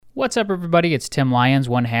What's up, everybody? It's Tim Lyons,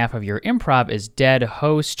 one half of your Improv is Dead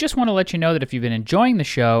host. Just want to let you know that if you've been enjoying the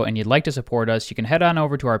show and you'd like to support us, you can head on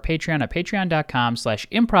over to our Patreon at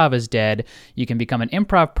patreon.com/improvisdead. You can become an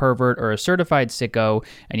improv pervert or a certified sicko,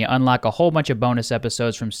 and you unlock a whole bunch of bonus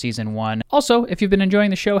episodes from season 1. Also, if you've been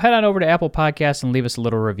enjoying the show, head on over to Apple Podcasts and leave us a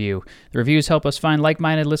little review. The reviews help us find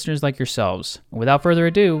like-minded listeners like yourselves. Without further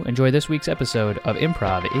ado, enjoy this week's episode of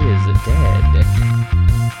Improv is Dead.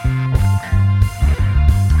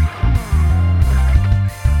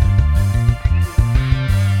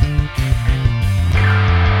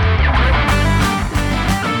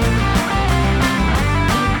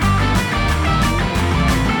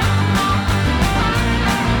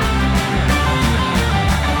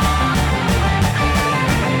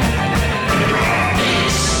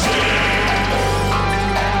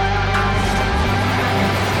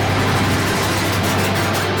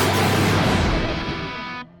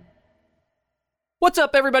 What's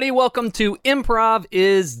up, everybody? Welcome to Improv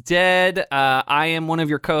is Dead. I am one of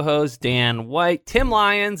your co-hosts, Dan White. Tim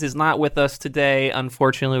Lyons is not with us today.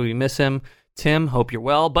 Unfortunately, we miss him. Tim, hope you're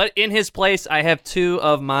well. But in his place, I have two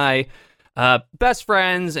of my best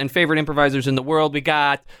friends and favorite improvisers in the world. We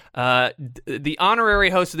got the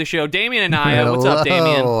honorary host of the show, Damien Anaya. What's up,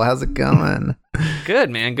 Damien? How's it going? Good,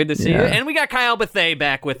 man. Good to see you. And we got Kyle Bethay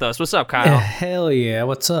back with us. What's up, Kyle? Yeah, hell yeah.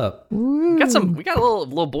 What's up? We got a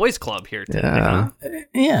little boys club here today. Yeah. Huh?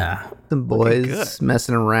 Yeah. Some boys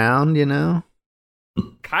messing around, you know?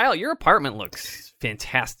 Kyle, your apartment looks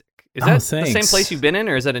fantastic. Is Oh, that the thanks. same place you've been in,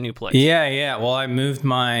 or is that a new place? Yeah. Well, I moved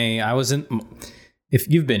if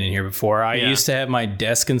you've been in here before, I used to have my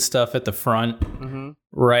desk and stuff at the front,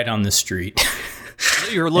 right on the street.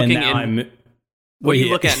 You're looking in. What do you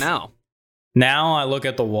look at now? Now I look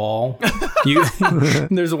at the wall.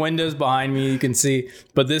 There's windows behind me you can see,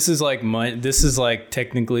 but this is like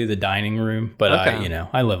technically the dining room, but Okay.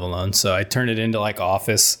 I live alone, so I turned it into like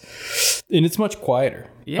office, and it's much quieter.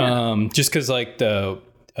 Yeah. Just because like the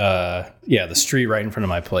street right in front of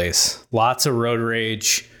my place, lots of road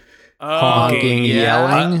rage. Honking,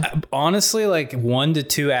 yelling. Honestly, like 1 to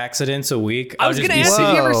 2 accidents a week. I was going to ask if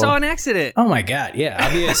you ever saw an accident. Oh my God, yeah.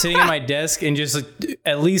 I'll be sitting at my desk and just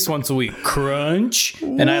at least once a week, crunch.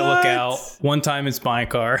 And I look out. One time it's my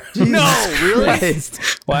car. No, really?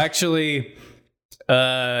 Well, actually,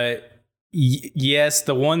 yes,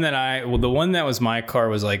 the one that was my car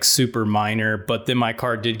was like super minor, but then my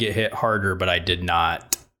car did get hit harder, but I did not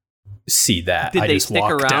see that. Did I they just stick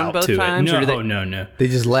walked around out both to times, it. or did No. They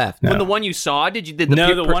just left. When the one you saw,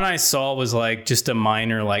 the one I saw was like just a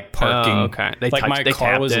minor like parking. Oh, okay. My car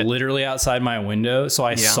tapped was it. literally outside my window, so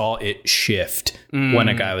I saw it shift when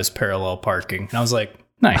a guy was parallel parking. And I was like,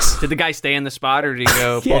 nice. Did the guy stay in the spot, or did he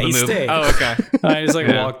go pull Yeah, the he move? stayed. Oh, okay. I just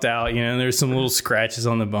walked out, there's some little scratches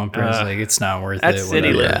on the bumper. I was like, it's not worth That's it.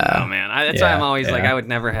 city whatever. living, though, man. That's why I'm always like, Yeah. I would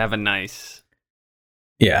never have a nice.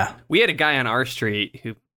 Yeah. We had a guy on our street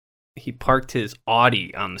who he parked his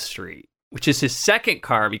Audi on the street, which is his second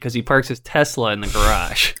car because he parks his Tesla in the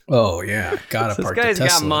garage. Oh, yeah. Gotta So this park the guy's got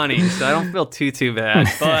Tesla. money, so I don't feel too bad.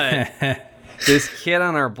 But this kid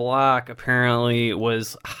on our block apparently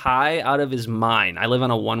was high out of his mind. I live on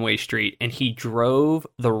a one-way street, and he drove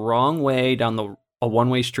the wrong way down a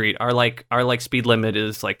one-way street. Our speed limit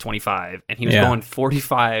is like 25, and he was going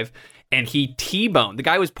 45. And he T-boned. The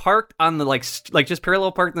guy was parked on the just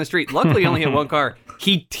parallel parked in the street. Luckily, he only had one car.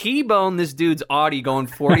 He T-boned this dude's Audi going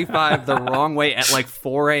 45 the wrong way at like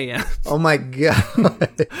 4 a.m. Oh my God.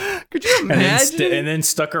 Could you imagine? And then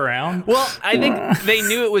stuck around? Well, I think they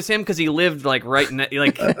knew it was him because he lived like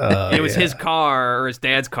it was his car or his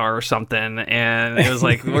dad's car or something, and it was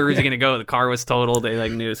like, where was he gonna go? The car was totaled. They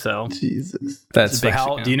like knew. So Jesus. That's It's a big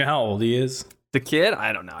how. shit. Do you know how old he is? the kid,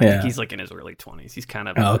 I don't know. I think he's like in his early 20s. He's kind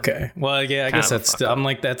of Okay. Well, yeah, I guess that's still, I'm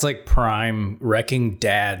like, that's like prime wrecking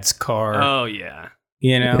dad's car. Oh yeah.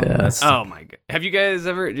 You know? Yeah. That's, Oh my god. Did you guys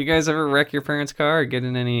ever wreck your parents' car or get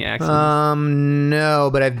in any accidents? No,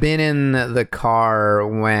 but I've been in the car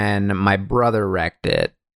when my brother wrecked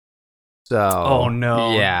it. So, Oh,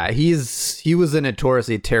 no. Yeah, he was a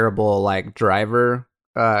notoriously terrible like driver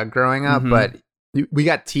growing up, but we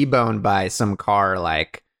got T-boned by some car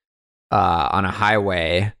like on a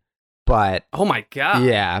highway. But Oh my god.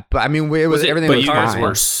 yeah, but I mean, everything but was you guys fine.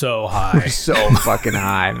 were so We're high. so fucking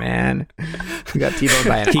high, man. We got T-boned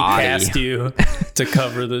by an He Audi. cast you to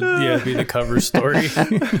cover be the cover story.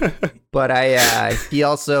 But he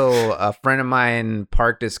also, a friend of mine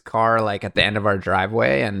parked his car like at the end of our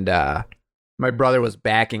driveway, and my brother was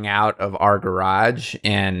backing out of our garage,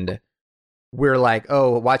 and we're like,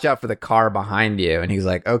 oh, watch out for the car behind you. And he's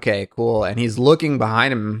like, okay, cool. And he's looking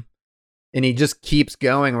behind him And he just keeps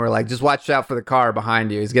going. We're like, just watch out for the car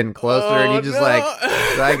behind you. He's getting closer, and he just like,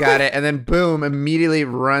 so I got it. And then boom, immediately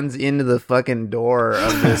runs into the fucking door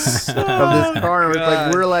of this car.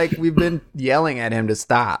 And we're like, we've been yelling at him to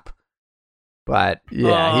stop. But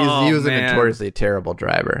yeah, he was a notoriously terrible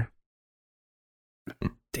driver.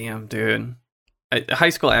 Damn, dude.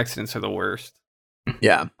 High school accidents are the worst.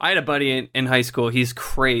 Yeah. I had a buddy in high school. He's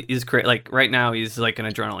great. Like right now, he's like an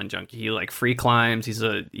adrenaline junkie. He like free climbs.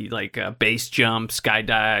 He like base jumps,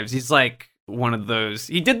 skydives. He's like one of those.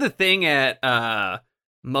 He did the thing at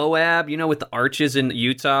Moab, with the arches in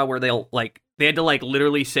Utah where they had to like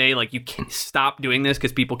literally say like you can't stop doing this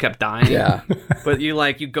because people kept dying. Yeah. But you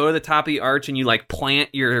go to the top of the arch and you like plant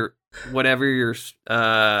your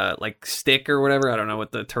like stick or whatever. I don't know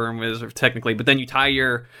what the term is technically, but then you tie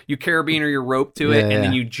your carabiner or your rope to it, and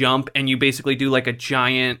then you jump and you basically do like a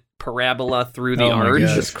giant parabola through the arch.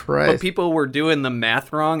 Jesus Christ. But people were doing the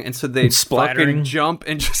math wrong, and so they fucking jump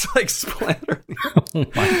and just like splatter. Oh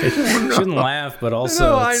my! Shouldn't laugh, but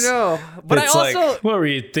also I know. But I also like, what were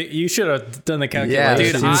you? You should have done the calculation.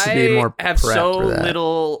 Dude, seems to be more I have so for that.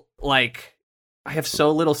 little I have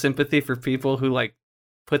so little sympathy for people who like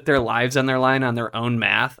put their lives on their line on their own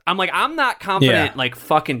math. I'm like, I'm not confident like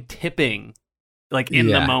fucking tipping like in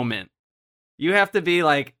the moment. You have to be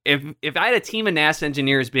like, if I had a team of NASA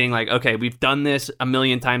engineers being like, okay, we've done this a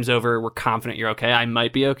million times over, we're confident you're okay, I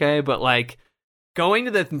might be okay, but like going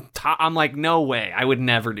to the top, I'm like, no way, I would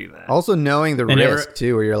never do that. Also knowing the risk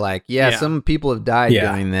too, where you're like, some people have died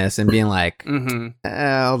doing this, and being like,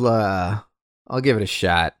 I'll give it a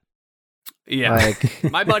shot. Yeah, like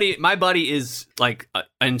my buddy is like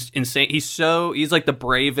insane. He's like the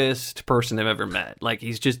bravest person I've ever met. Like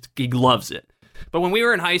he loves it. But when we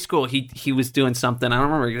were in high school, he was doing something. I don't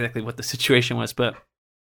remember exactly what the situation was, but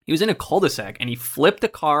he was in a cul-de-sac and he flipped a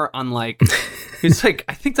car on like it's like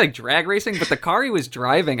I think it's like drag racing, but the car he was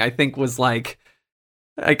driving I think was like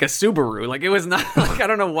a Subaru. Like it was not like I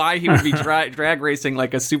don't know why he would be drag racing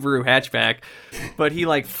like a Subaru hatchback, but he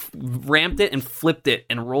like ramped it and flipped it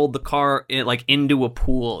and rolled the car into a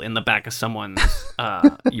pool in the back of someone's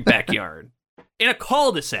backyard in a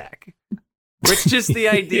cul-de-sac. Which just the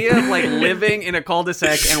idea of like living in a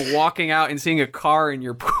cul-de-sac and walking out and seeing a car in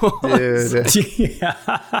your pool. Dude. Yeah.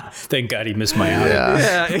 Thank God he missed my Audi.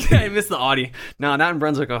 Yeah, I missed the Audi. No, not in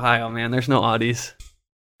Brunswick, Ohio, man. There's no Audis.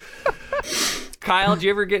 Kyle, did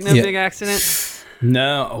you ever get in a big accident?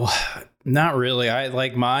 No, not really. I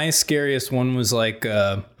like my scariest one was like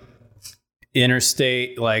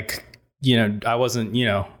interstate, like, I wasn't,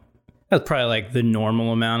 that's probably like the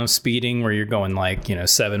normal amount of speeding where you're going like,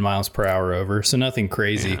 7 miles per hour over. So nothing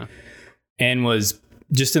crazy. Yeah. And was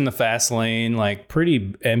just in the fast lane, like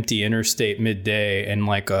pretty empty interstate midday, and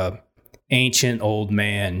like a ancient old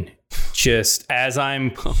man just as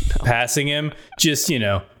I'm passing him, just,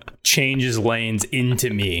 changes lanes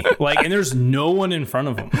into me, like, and there's no one in front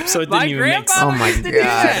of him, so it didn't even make sense. Oh my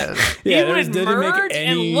god! He would merge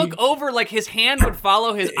and look over, like his hand would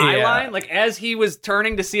follow his eye line, like as he was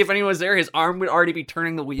turning to see if anyone was there, his arm would already be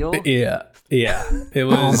turning the wheel. Yeah, it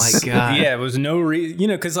was. Oh my god! Yeah, it was no reason,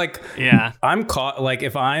 because like, I'm caught. Like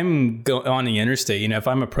if I'm on the interstate, if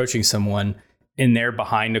I'm approaching someone and they're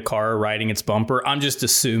behind a car riding its bumper, I'm just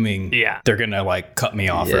assuming they're gonna like cut me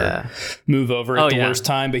off or move over at the worst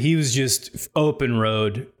time. But he was just open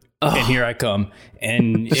road, and here I come,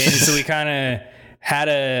 and so we kind of had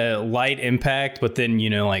a light impact, but then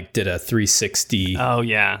like did a 360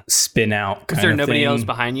 spin out. Was there nobody else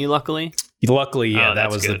behind you? Luckily, that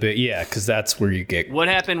was good. The bit. Yeah, because that's where you get. What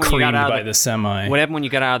happened when you got out of the semi? What happened when you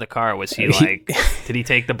got out of the car? Was he like? Did he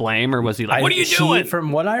take the blame, or was he like, "What are you doing?"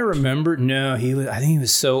 From what I remember, no. He was. I think he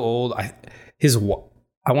was so old. I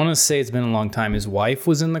want to say it's been a long time. His wife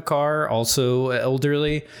was in the car, also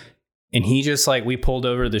elderly, and he just like we pulled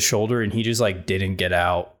over the shoulder, and he just like didn't get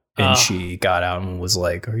out, and she got out and was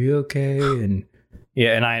like, "Are you okay?" And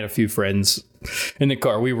and I had a few friends in the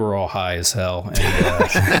car. We were all high as hell,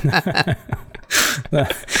 and,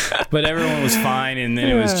 but everyone was fine. And then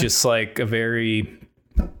it was just like a very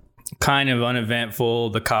kind of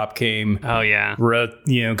uneventful. The cop came. Wrote,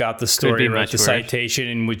 got the story, wrote the citation,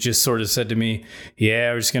 and would just sort of said to me,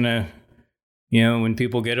 "Yeah, we're just gonna." When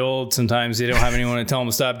people get old, sometimes they don't have anyone to tell them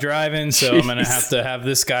to stop driving. So I'm going to have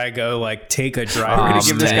this guy go like take a drive. We're going to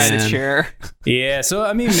give this guy the chair. Yeah. So,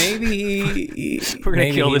 I mean, maybe we're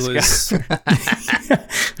going to kill this guy.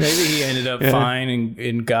 Maybe he ended up fine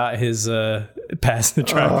and got his passed the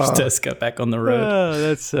driver's test, got back on the road. Oh,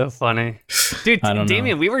 that's so funny. Dude,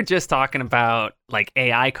 Damien, we were just talking about like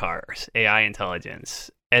AI cars, AI intelligence.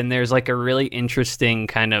 And there's like a really interesting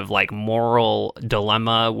kind of like moral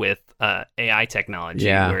dilemma with AI technology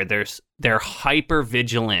Yeah. where they're hyper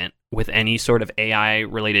vigilant with any sort of AI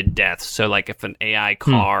related deaths. So like if an AI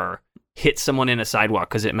car hits someone in a sidewalk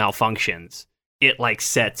because it malfunctions, it like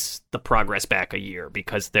sets the progress back a year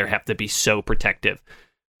because they have to be so protective.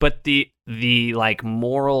 But the like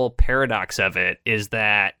moral paradox of it is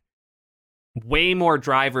that way more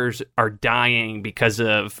drivers are dying because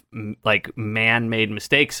of like man-made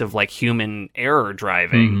mistakes of like human error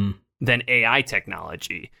driving than AI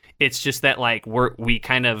technology. It's just that like we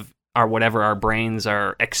kind of are whatever our brains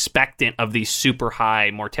are expectant of these super high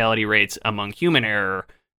mortality rates among human error,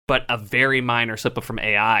 but a very minor slip up from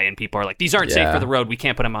AI, and people are like, these aren't safe for the road. We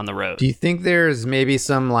can't put them on the road. Do you think there's maybe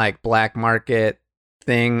some like black market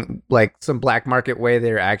thing, like some black market way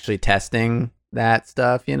they're actually testing that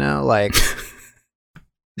stuff, you know? Like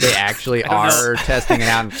they actually are testing it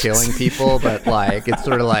out and killing people, but like it's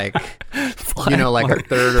sort of like, you know, like a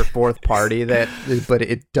third or fourth party but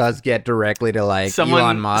it does get directly to like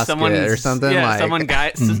Elon Musk or something. Yeah,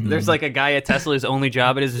 like, there's like a guy at Tesla whose only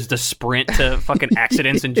job it is to sprint to fucking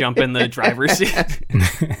accidents and jump in the driver's seat.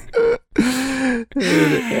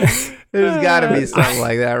 There's got to be something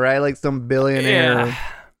like that, right? Like some billionaire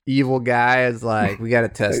evil guy is like, we got to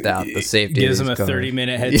test out the safety. Gives of them a these cars.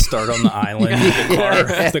 30-minute head start on the island.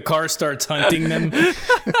 The car starts hunting them.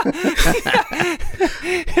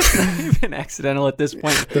 It's not even accidental at this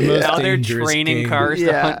point. Now they're training cars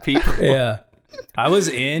to hunt people. Yeah. I was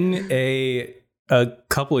in a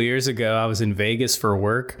couple of years ago, I was in Vegas for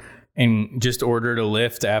work and just ordered a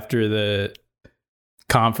Lyft after the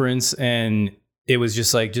conference, and it was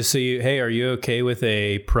just like, hey, are you okay with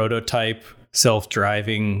a prototype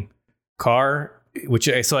self-driving car?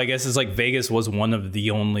 So I guess it's like Vegas was one of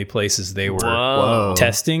the only places they were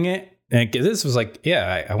testing it. And this was like,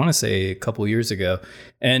 I want to say a couple years ago.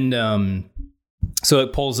 And so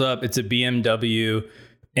it pulls up, it's a BMW,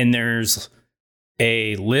 and there's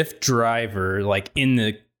a Lyft driver like in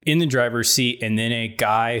the driver's seat, and then a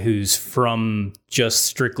guy who's from just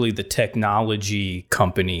strictly the technology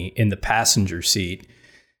company in the passenger seat.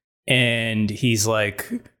 And he's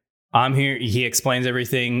like, I'm here. He explains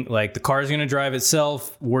everything. Like, the car's going to drive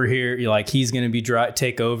itself. We're here. Like, he's going to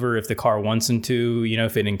take over if the car wants him to, you know,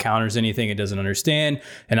 if it encounters anything it doesn't understand.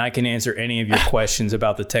 And I can answer any of your questions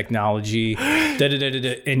about the technology.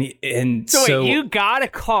 And so wait, you got a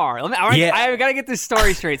car. I got to get this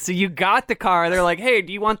story straight. So you got the car. They're like, hey,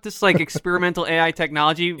 do you want this like experimental AI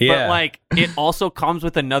technology? But like, it also comes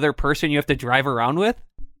with another person you have to drive around with?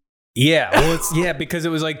 Yeah, well, because it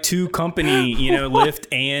was like two company, you know, Lyft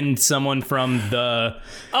and someone from the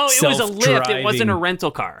it was a Lyft. It wasn't a rental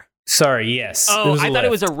car. Sorry, yes. Oh, I thought it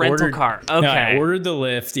was a rental car. Okay. No, I ordered the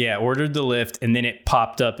Lyft, and then it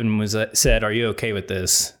popped up and said, "Are you okay with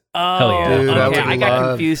this?" Oh, hell yeah. Dude, okay. I got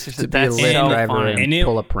confused. To be a That's Lyft so driver funny. and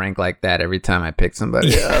pull a prank like that every time I pick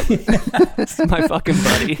somebody up. This is my fucking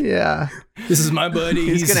buddy. Yeah. This is my buddy.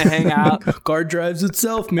 He's gonna hang out. Car drives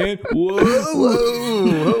itself, man. Whoa.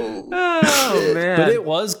 Oh man! But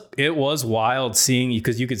it was wild seeing,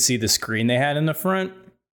 because you could see the screen they had in the front,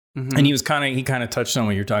 and he kind of touched on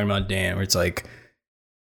what you're talking about, Dan. Where it's like,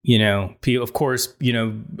 you know, of course, you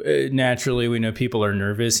know, naturally we know people are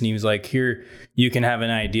nervous, and he was like, here you can have an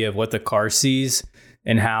idea of what the car sees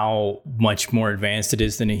and how much more advanced it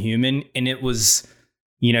is than a human. And it was,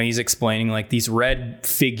 you know, he's explaining like these red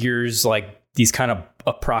figures, like these kind of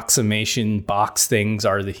approximation box things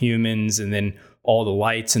are the humans, and then all the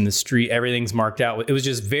lights in the street, everything's marked out. It was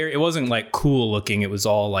just it wasn't like cool looking. It was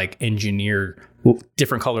all like engineered,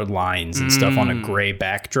 different colored lines and stuff on a gray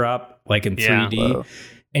backdrop, like in 3D. Whoa.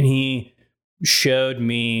 And he showed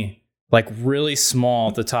me like really small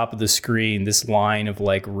at the top of the screen, this line of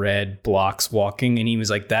like red blocks walking. And he was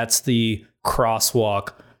like, that's the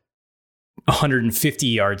crosswalk 150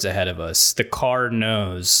 yards ahead of us. The car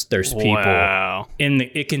knows there's people. Wow. And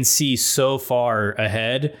it can see so far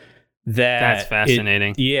ahead that's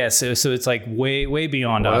fascinating. So it's like way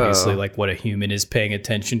beyond obviously like what a human is paying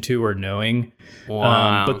attention to or knowing.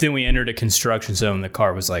 Wow. But then we entered a construction zone. The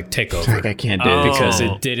car was like, take over. Like, I can't do it because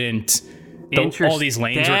it didn't. All these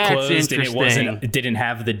lanes were closed, and it didn't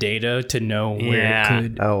have the data to know where it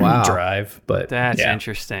could drive. But that's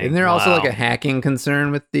interesting. Isn't there also like a hacking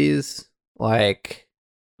concern with these? Like,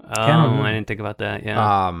 I didn't think about that. Yeah.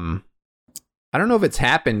 I don't know if it's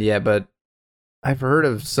happened yet, but I've heard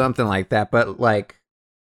of something like that. But like,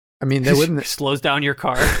 I mean, they wouldn't slows down your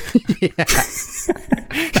car. Yeah.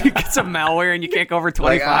 You get some malware and you can't go over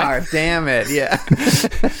 25. Like, damn it! Yeah.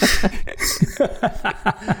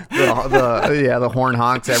 the horn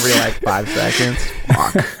honks every like 5 seconds.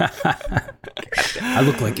 Fuck. I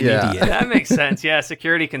look like an idiot. That makes sense. Yeah,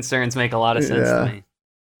 security concerns make a lot of sense to me.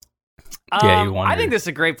 Yeah, you wondered. I think this is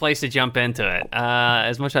a great place to jump into it.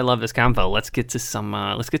 As much as I love this combo, let's get to some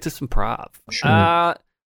prop. Sure.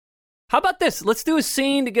 How about this? Let's do a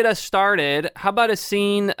scene to get us started. How about a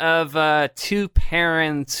scene of two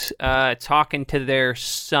parents talking to their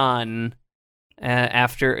son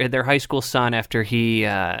after their high school son after he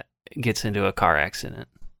gets into a car accident?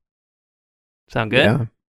 Sound good? Yeah.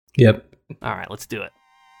 Yep. All right, let's do it.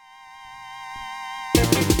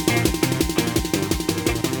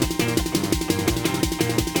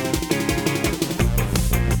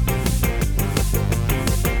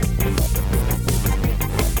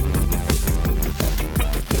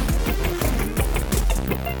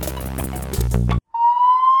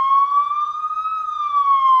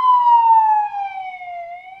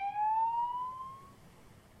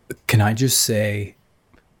 Can I just say,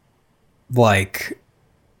 like,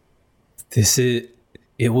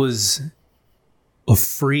 it was a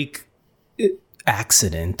freak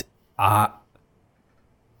accident. Mm-hmm.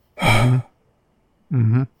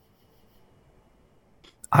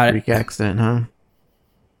 Freak accident, huh?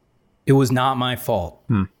 It was not my fault.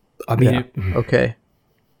 Hmm. I mean, Yeah. Okay.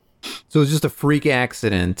 So it's just a freak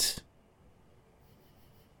accident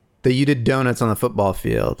that you did donuts on the football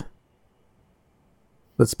field.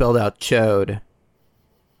 That spelled out chode.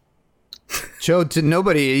 Chode to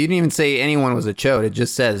nobody. You didn't even say anyone was a chode. It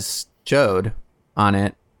just says chode on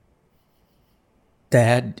it.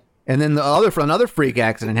 Dad. And then another freak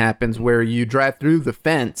accident happens where you drive through the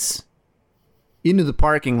fence into the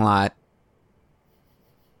parking lot,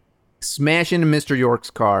 smash into Mr.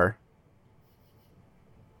 York's car.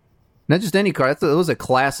 Not just any car. It was a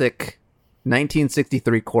classic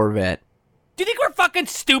 1963 Corvette. Do you think we're fucking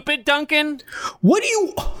stupid, Duncan? What do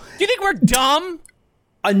you... Do you think we're dumb?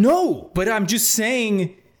 I know, but I'm just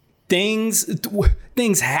saying things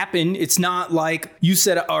happen. It's not like you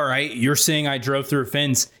said, all right, you're saying I drove through a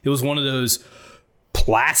fence. It was one of those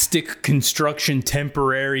plastic construction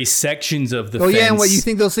temporary sections of the fence. Oh, yeah, and what, you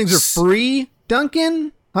think those things are free,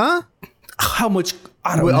 Duncan? Huh? How much?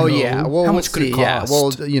 I don't know. Oh, yeah. Well, how much could it cost? Yeah,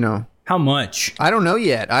 well, you know. How much? I don't know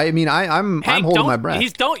yet. I mean, I'm holding my breath.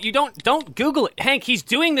 Don't Google it, Hank. He's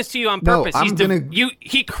doing this to you on No, purpose.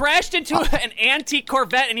 He crashed into an antique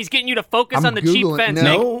Corvette, and he's getting you to focus on the cheap fence.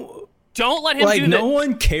 No, don't let him do that. No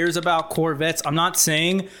one cares about Corvettes. I'm not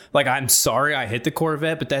saying like I'm sorry I hit the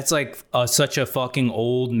Corvette, but that's like such a fucking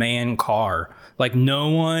old man car. Like no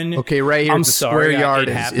one. Okay, right here. I'm the sorry. Square yard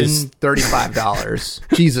it is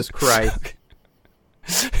 $35. Jesus Christ.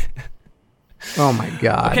 Oh my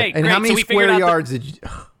God! Okay, and great. how many So we square figured out yards did you?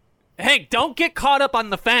 Hank, don't get caught up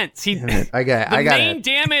on the fence. I got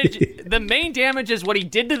it. The main damage is what he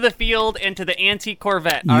did to the field and to the antique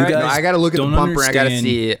Corvette. You All right. guys No, I got to look at the don't bumper. And I got to understand.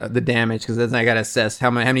 see the damage because then I got to assess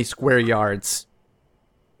how many square yards.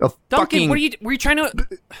 A Duncan, fucking were you trying to?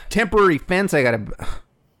 temporary fence. I got to.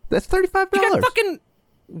 That's $35. You got fucking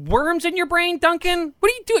worms in your brain, Duncan.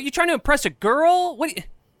 What are you doing? You trying to impress a girl? What?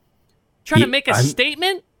 Trying to make a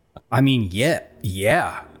statement? I mean,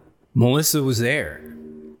 yeah. Melissa was there,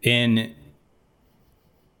 and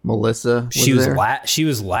Melissa. she was there? she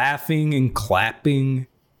was laughing and clapping.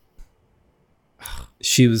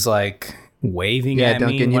 She was like waving Yeah, at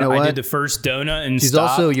Duncan, me you when know I what? did the first donut and She's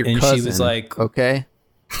stopped, also your and cousin. she was like, okay.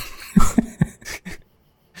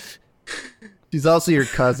 She's also your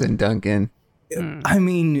cousin, Duncan. I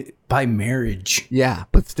mean, by marriage. Yeah,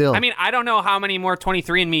 but still. I mean, I don't know how many more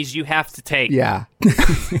 23andMe's you have to take. yeah.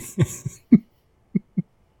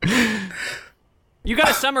 You got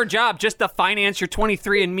a summer job just to finance your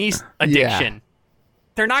 23andMe addiction. Yeah.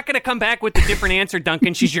 They're not going to come back with a different answer,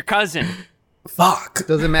 Duncan. She's your cousin. Fuck.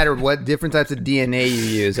 Doesn't matter what different types of DNA you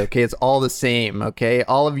use, okay? It's all the same, okay?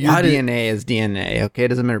 All of your DNA is DNA, okay? It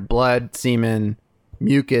doesn't matter. Blood, semen,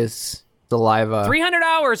 mucus, saliva. 300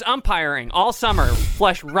 hours umpiring all summer,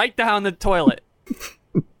 flush right down the toilet.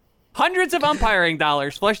 Hundreds of umpiring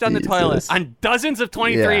dollars flushed down the toilet on dozens of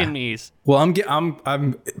 23andMe's. Well,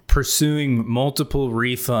 I'm pursuing multiple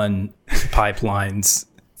refund pipelines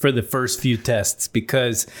for the first few tests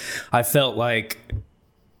because I felt like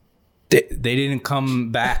they didn't come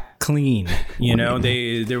back clean. You know,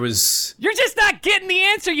 there was. You're just not getting the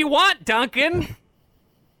answer you want, Duncan.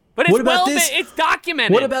 But it's What about this? it's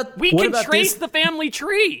documented. We what can about trace this? the family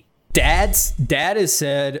tree. Dad has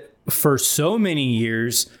said for so many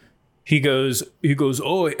years. He goes.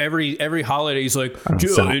 Oh, every holiday he's like. I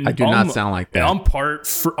do not sound like that. I'm part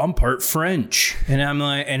French, and I'm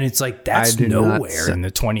like, and it's like that's I do not nowhere in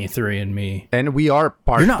the 23andMe. And we are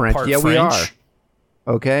part You're not French. part Yeah, we are. French.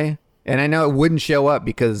 Okay? And I know it wouldn't show up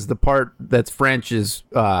because the part that's French is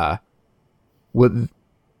they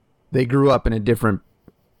grew up in a different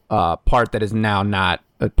part that is now not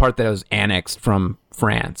a part that was annexed from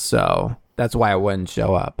France. So that's why I wouldn't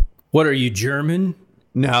show up. What are you, German?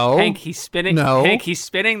 No, Hank, he's spinning. No. Hank, he's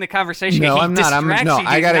spinning the conversation. No, he I'm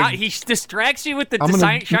not. He distracts you with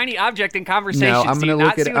the shiny object in conversation. No, I'm gonna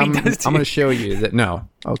look at. I'm gonna show you. you that. No,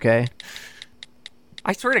 okay.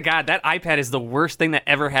 I swear to God, that iPad is the worst thing that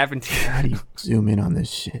ever happened to you. How do you zoom in on this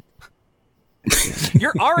shit?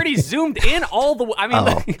 You're already zoomed in all the way. I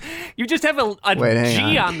mean, you just have a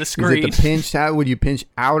G on the screen. Is it the pinch? How would you pinch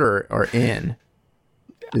out or in?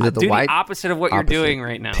 Is it the white? The opposite of what you're doing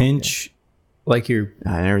right now. Pinch, like you're.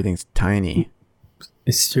 And everything's tiny.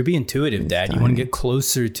 It's to be intuitive, Dad. You want to get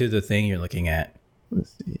closer to the thing you're looking at.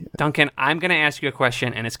 Let's see. Duncan, I'm going to ask you a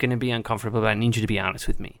question, and it's going to be uncomfortable, but I need you to be honest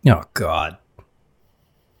with me. Oh, God.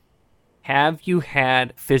 Have you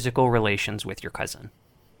had physical relations with your cousin?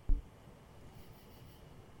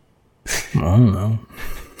 I don't know.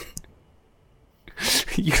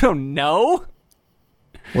 You don't know?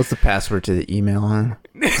 What's the password to the email, huh?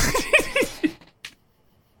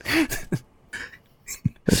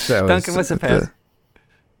 Duncan, what's the password?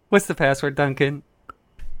 What's the password, Duncan?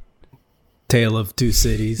 Tale of Two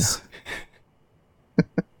Cities.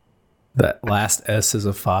 That last S is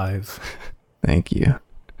a 5. Thank you.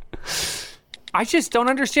 I just don't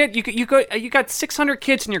understand. You got 600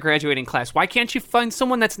 kids in your graduating class. Why can't you find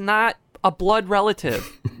someone that's not a blood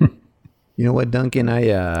relative? You know what, Duncan?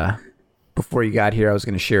 Before you got here, I was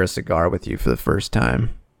going to share a cigar with you for the first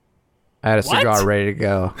time. I had a cigar ready to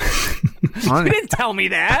go. You didn't tell me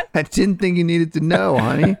that. I didn't think you needed to know,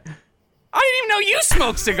 honey. I didn't even know you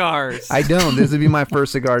smoke cigars. I don't. This would be my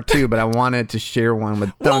first cigar too, but I wanted to share one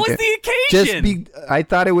with Duncan. What was the occasion? I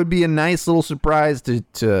thought it would be a nice little surprise to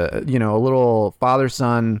a little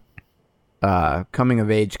father-son coming of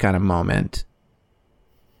age kind of moment.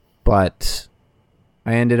 But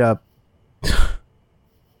I ended up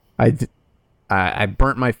I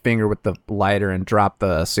burnt my finger with the lighter and dropped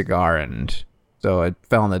the cigar, and so it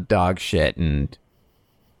fell in the dog shit, and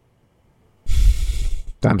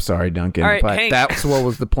I'm sorry, Duncan, right, but Hank. that's what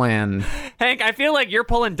was the plan. Hank, I feel like you're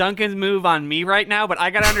pulling Duncan's move on me right now, but I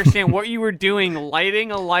got to understand what you were doing,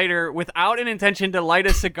 lighting a lighter without an intention to light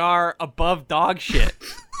a cigar above dog shit.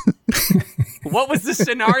 What was the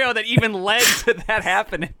scenario that even led to that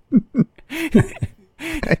happening?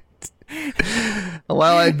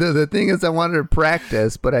 Well, the thing is, I wanted to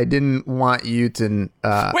practice, but I didn't want you to.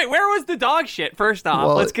 Wait, where was the dog shit? First off,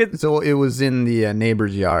 well, So it was in the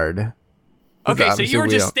neighbor's yard. Okay, so you were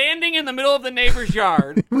just standing in the middle of the neighbor's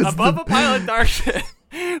yard, above a pile of dog shit,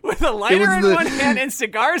 with a lighter in one hand and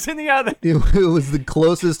cigars in the other. It was the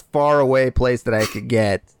closest far away place that I could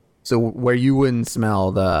get, so where you wouldn't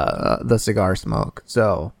smell the cigar smoke.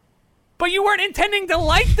 So. But you weren't intending to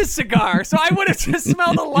light the cigar, so I would have just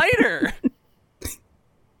smelled the lighter.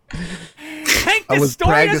 Hank, I was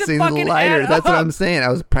practicing the lighter. That's what I'm saying. saying.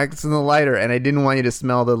 I was practicing the lighter, and I didn't want you to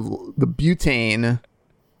smell the butane.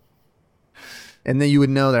 And then you would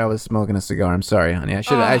know that I was smoking a cigar. I'm sorry, honey. I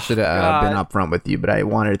should have been upfront with you, but I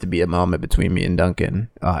wanted it to be a moment between me and Duncan.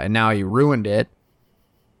 And now you ruined it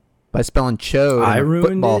by spelling chode in a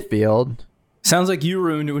football field. Sounds like you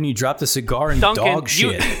ruined it when you dropped the cigar in dog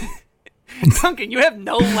shit. Duncan, you have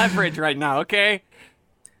no leverage right now, okay?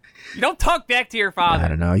 You don't talk back to your father. I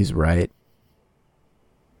don't know. He's right.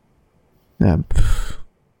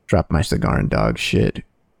 Drop my cigar in dog shit.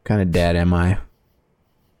 What kind of dad am I?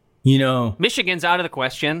 You know, Michigan's out of the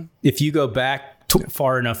question. If you go back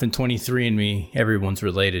far enough in 23andMe, everyone's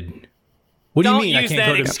related. What do you mean? Don't use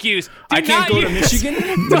that excuse. I can't go to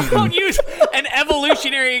Michigan? Don't use an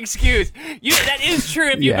evolutionary excuse. That is true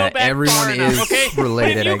if you go back everyone far enough, is okay?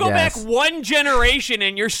 related, But if you go guess. back one generation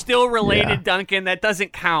and you're still related, Duncan, that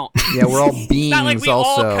doesn't count. Yeah, we're all beings. It's not like we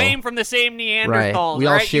also all came from the same Neanderthals. right. We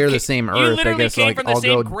all share the same Earth. I guess came from the I'll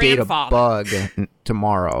same go date a grandfather. bug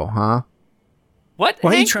tomorrow, huh? What?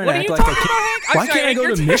 Why are you Hank? trying What to are act you like talking about, Hank? I'm Why sorry, can't I Hank, go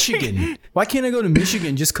you're to Michigan? Why can't I go to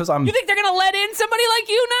Michigan just because I'm... You think they're gonna let in somebody like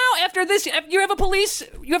you now after this? You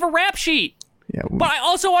have a rap sheet. Yeah. But I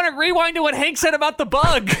also want to rewind to what Hank said about the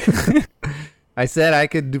bug. I said I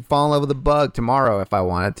could fall in love with a bug tomorrow if I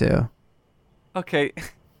wanted to. Okay.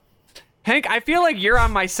 Hank, I feel like you're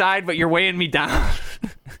on my side, but you're weighing me down.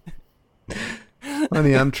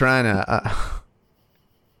 Honey, I'm trying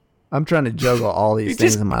to juggle all these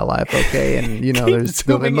things in my life, okay? And there's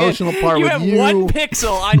the emotional part you with have you. one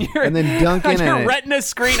pixel on your and then Duncan on your and Retina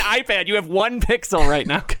screen iPad. You have one pixel right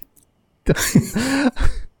now.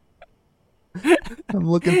 I'm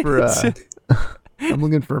looking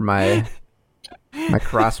for my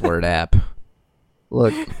crossword app.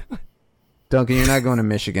 Look, Duncan, you're not going to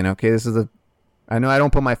Michigan, okay? This is I know I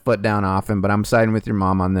don't put my foot down often, but I'm siding with your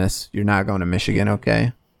mom on this. You're not going to Michigan,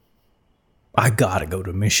 okay? I gotta go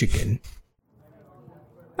to Michigan.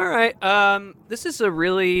 All right. This is a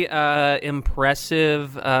really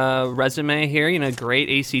impressive resume here. You know, great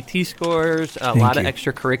ACT scores, a lot of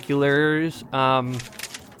extracurriculars.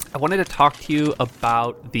 I wanted to talk to you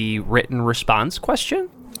about the written response question.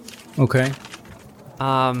 Okay.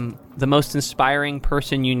 The most inspiring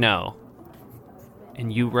person you know.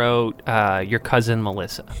 And you wrote your cousin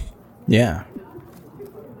Melissa. Yeah.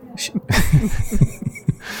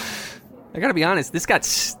 I gotta be honest, this got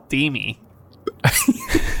steamy.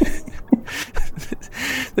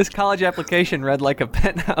 This college application read like a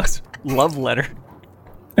penthouse love letter.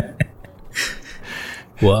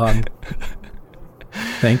 Well,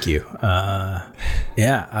 thank you.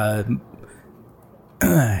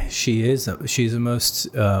 She's the most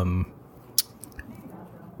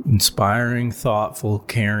inspiring, thoughtful,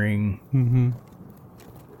 caring,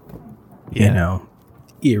 you know,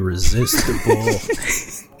 irresistible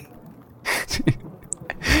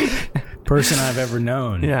person I've ever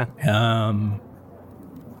known. Yeah.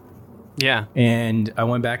 Yeah. And I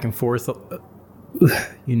went back and forth,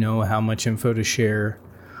 you know, how much info to share.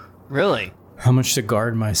 Really? How much to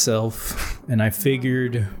guard myself. And I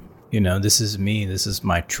figured, you know, this is me. This is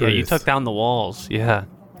my truth. Yeah, you took down the walls. Yeah.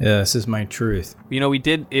 Yeah, this is my truth. You know, we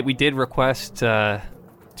did request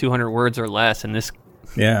 200 words or less, and this...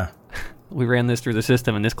 Yeah. We ran this through the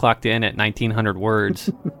system, and this clocked in at 1,900 words.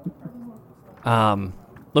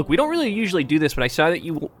 Look, we don't really usually do this, but I saw that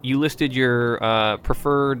you listed your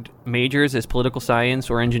preferred majors as political science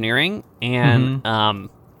or engineering, and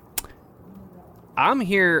I'm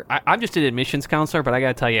here. I'm just an admissions counselor, but I got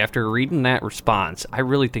to tell you, after reading that response, I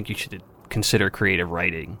really think you should consider creative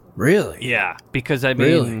writing. Really? Yeah, because I mean...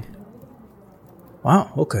 Really?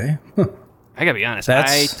 Wow, okay. I got to be honest.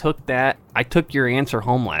 I took your answer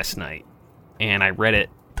home last night, and I read it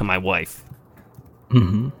to my wife.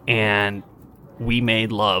 And we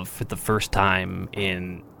made love for the first time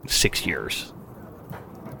in 6 years.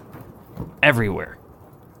 Everywhere.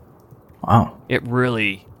 Wow. It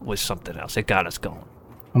really was something else. It got us going.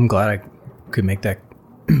 I'm glad I could make that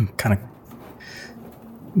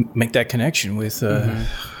make that connection with a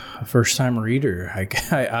first-time reader.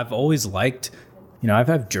 I've always liked, you know, I've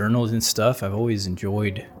had journals and stuff. I've always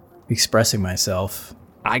enjoyed expressing myself.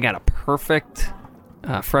 I got a perfect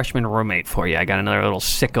freshman roommate for you. I got another little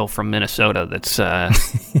sicko from Minnesota that's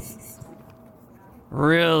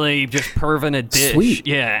really just perving a dish. Sweet.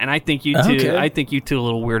 Yeah, and I think you two, Okay. I think you two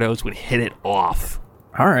little weirdos would hit it off.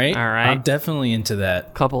 All right. All right. I'm definitely into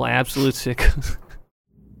that. Couple absolute sickos.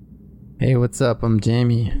 Hey, what's up? I'm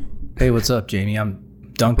Jamie. Hey, what's up, Jamie? I'm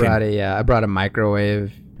Duncan. I brought a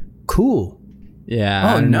microwave. Cool. Yeah, Oh,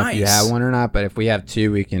 I don't know if you nice. have one or not, but if we have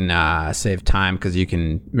two, we can save time because you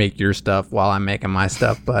can make your stuff while I'm making my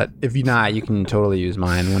stuff. But if you're not, you can totally use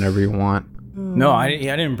mine whenever you want. No, I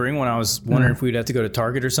didn't bring one. I was wondering if we'd have to go to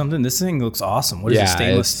Target or something. This thing looks awesome. What is it,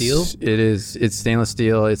 stainless steel? It is. It's stainless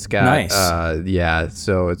steel. It's got Nice.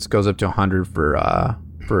 so it goes up to 100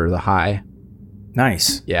 for the high.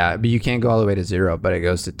 Nice. Yeah, but you can't go all the way to 0, but it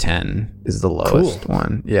goes to 10 is the lowest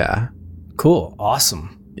one. Yeah. Cool.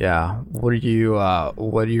 Awesome. Yeah. What's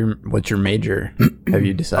your major? Have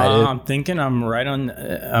you decided? I'm thinking I'm right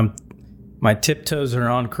on. My tiptoes are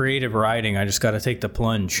on creative writing. I just got to take the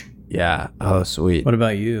plunge. Yeah. Oh, sweet. What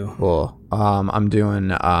about you? Cool. I'm doing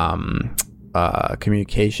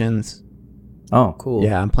communications. Oh, cool.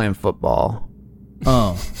 Yeah, I'm playing football.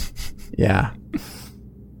 Oh, Yeah.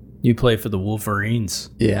 you play for the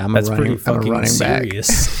Wolverines. Yeah, That's pretty fucking running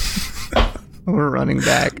serious. back. I'm a running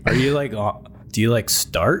back. Are you like? Do you like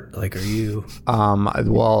start? Like, are you?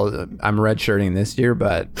 Well, I'm redshirting this year,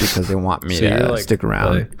 but because they want me to stick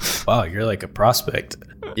around. Wow, you're like a prospect.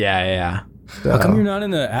 Yeah. How come you're not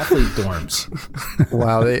in the athlete dorms?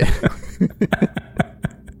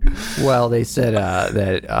 They said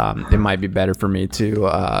that it might be better for me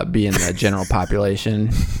to be in the general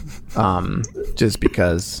population, just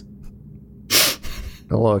because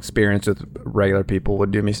a little experience with regular people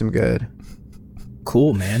would do me some good.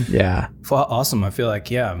 Cool, man. Yeah. Awesome. I feel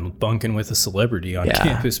like, I'm bunking with a celebrity on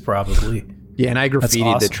campus, probably. Yeah, and I graffitied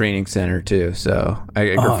awesome. the training center too, so I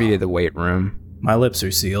graffitied the weight room. My lips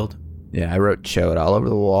are sealed. Yeah, I wrote "chode" all over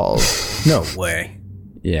the walls. No way.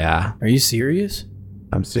 Yeah, Are you serious?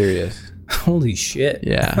 I'm serious. Holy shit.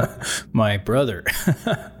 Yeah. My brother.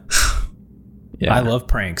 Yeah. I love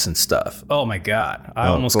pranks and stuff. Oh my God. I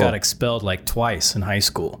almost cool. got expelled like twice in high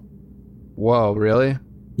school. Whoa, really?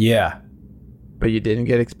 Yeah. But you didn't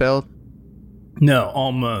get expelled? No,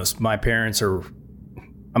 almost. My parents are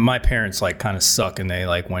my parents like kind of suck, and they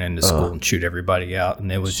like went into school and chewed everybody out,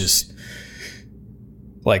 and it was just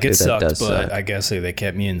like it sucked. But suck. I guess they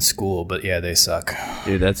kept me in school. But yeah, they suck.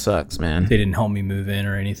 Dude, that sucks, man. They didn't help me move in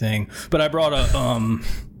or anything. But I brought a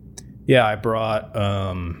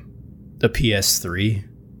the PS3.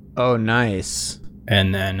 Oh, nice.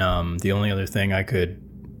 And then the only other thing I could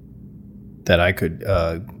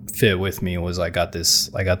fit with me was I got this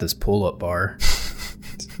pull-up bar.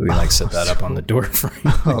 So we like set that up on the door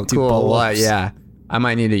frame. Oh, cool. Well, yeah, I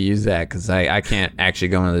might need to use that because I can't actually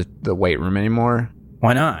go into the weight room anymore.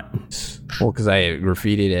 Why not? Well, because I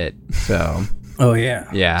graffitied it. So. Oh yeah.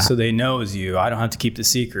 Yeah. So they know it was you. I don't have to keep the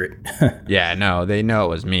secret. Yeah. No, they know it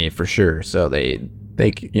was me for sure. So they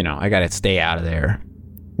I got to stay out of there,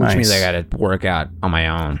 which means I got to work out on my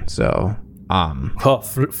own. So. Well,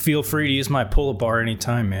 feel free to use my pull-up bar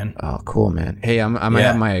anytime, man. Oh, cool, man. Hey, I might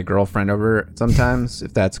have my girlfriend over sometimes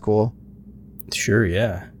if that's cool. Sure,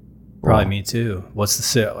 yeah. Probably me too.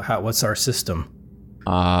 What's our system?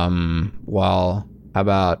 Well, how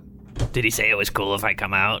about? Did he say it was cool if I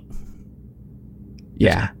come out?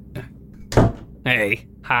 Yeah. Hey,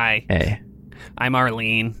 hi. Hey. I'm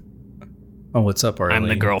Arlene. Oh, what's up, Arlene? I'm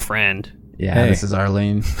the girlfriend. Yeah, This is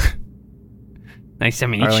Arlene. Nice to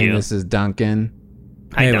meet Arlene, you. this is Duncan.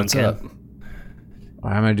 Hi, hey, Duncan. what's up?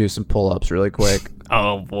 I'm gonna do some pull-ups really quick.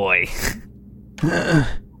 Oh boy.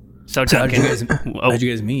 So Duncan, how'd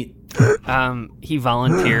you guys meet? He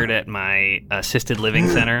volunteered at my assisted living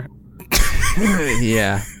center.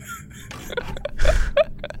 Yeah.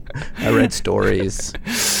 I read stories.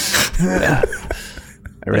 Yeah.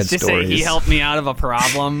 I read Let's just stories. say he helped me out of a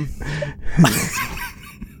problem.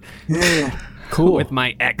 Cool. With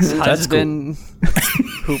my ex-husband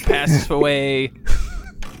who passed away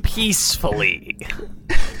peacefully.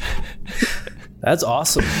 That's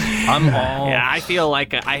awesome. Yeah, I feel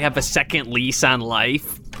like I have a second lease on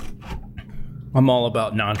life. I'm all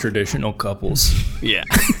about non-traditional couples. Yeah.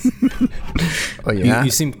 Oh yeah.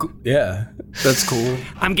 You seem yeah. That's cool.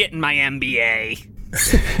 I'm getting my MBA.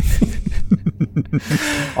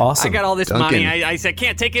 Awesome. I got all this Duncan. money. I said,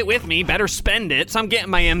 can't take it with me. Better spend it. So I'm getting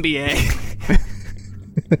my MBA.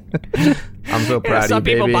 I'm so proud of you, some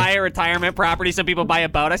people baby. buy a retirement property. Some people buy a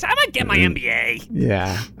boat. I said, I'm going to get my MBA.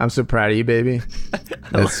 Yeah, I'm so proud of you, baby.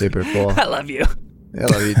 That's super cool. I love you. I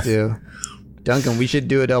love you too. Duncan, we should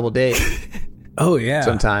do a double date Oh yeah.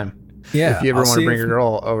 sometime. Yeah. If you ever I'll want see to bring if- your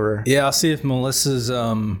girl over. Yeah, I'll see if Melissa's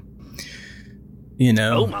Oh,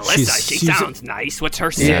 Melissa. She sounds nice. What's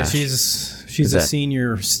her Yeah. sim? she's a that-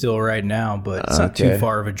 senior still right now, but it's not too Okay.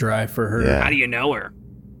 far of a drive for her. Yeah. How do you know her?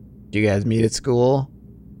 Do you guys meet at school?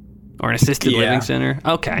 Or an assisted Yeah. living center?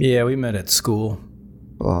 Okay. Yeah, we met at school.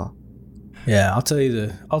 Oh, Yeah, I'll tell you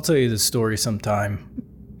the story sometime.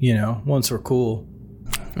 Once we're cool.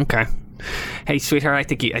 Okay. Hey, sweetheart, I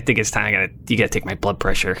think it's time. You gotta take my blood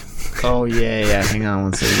pressure. oh yeah. Hang on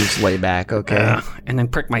one second. Just lay back, okay? And then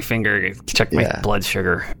prick my finger, check my Yeah. blood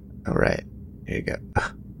sugar. All right. Here you go.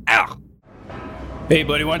 Ow. Hey,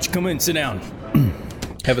 buddy, why don't you come in? Sit down.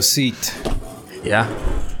 Have a seat. Yeah.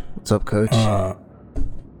 What's up, Coach?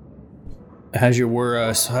 How's your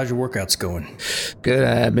workouts going? Good.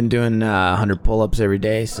 I've been doing 100 pull-ups every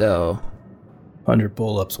day, so 100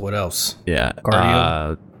 pull-ups. What else? yeah.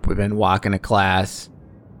 Cardio? We've been walking to class.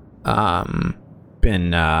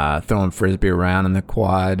 Been throwing frisbee around in the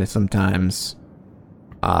quad sometimes.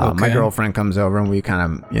 My Okay. girlfriend comes over and we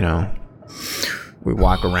kind of, we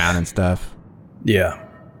walk around and stuff. Yeah.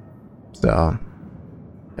 So,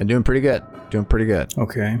 I'm doing pretty good.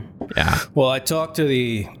 Okay. Yeah. Well, I talked to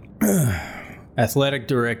the athletic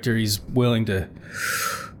director. He's willing to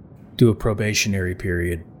do a probationary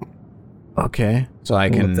period. Okay. So I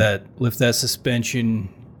can. lift that suspension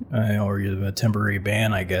or a temporary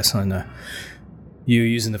ban, I guess, on you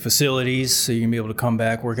using the facilities, so you can be able to come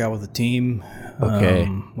back, work out with the team. Okay.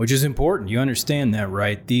 Which is important. You understand that,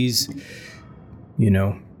 right? These,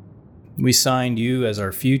 we signed you as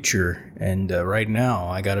our future, and right now,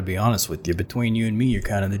 I got to be honest with you. Between you and me, you're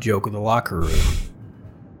kind of the joke of the locker room.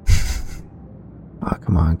 Oh,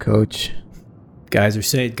 come on, Coach. Guys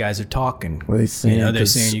are talking. What are they saying? They're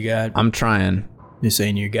 'Cause saying you got. I'm trying. They're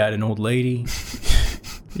saying you got an old lady.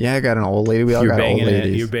 Yeah, I got an old lady. We all got old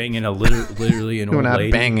ladies. You're banging literally an We're old not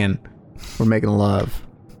lady. banging. We're making love,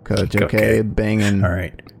 Coach. Okay, Okay. banging. All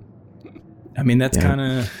right. I mean, that's Yeah. kind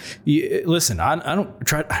of. Listen, I don't want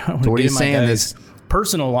So to what are get you in my saying? guys'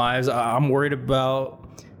 personal lives. I'm worried about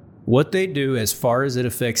what they do as far as it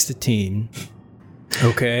affects the team.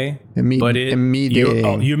 Okay, And me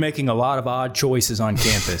dating. you're making a lot of odd choices on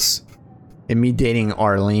campus. And me dating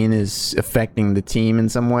Arlene is affecting the team in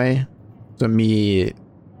some way. So me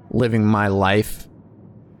living my life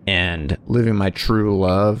and living my true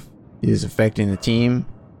love is affecting the team.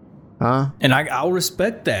 Huh? And I'll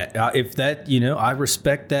respect that. If that, I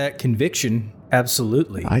respect that conviction.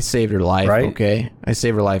 Absolutely. I saved her life, Right? okay? I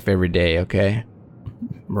save her life every day, okay?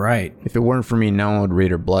 Right. If it weren't for me, no one would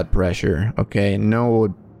read her blood pressure, okay? No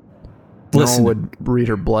one would read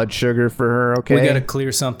her blood sugar for her, okay? We got to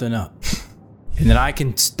clear something up. And then I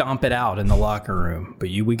can stomp it out in the locker room. But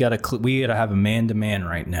we got to have a man-to-man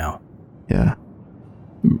right now. Yeah.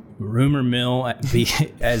 Rumor mill,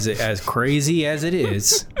 as crazy as it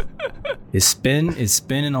is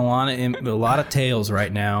spinning a lot of tales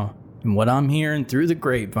right now. And what I'm hearing through the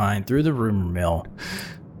grapevine, through the rumor mill,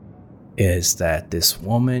 is that this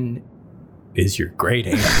woman is your great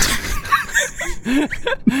aunt.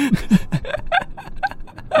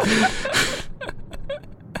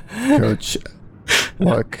 Coach,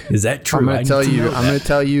 look. Is that true? I'm going to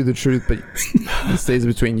tell you the truth, but it stays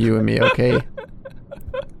between you and me, okay?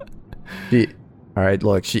 All right,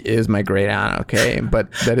 look, she is my great aunt, okay?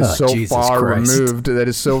 But that is so Jesus far Christ. removed. That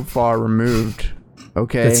is so far removed,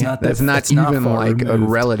 okay? That's not even far like a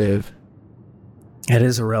removed. relative. It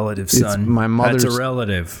is a relative, son. It's my mother's. That's a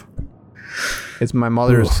relative. It's my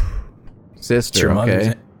mother's sister, It's your mother's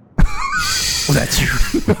okay?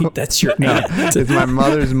 That's your aunt. It's my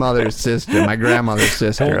mother's sister, my grandmother's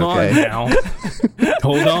sister, Hold okay? on now.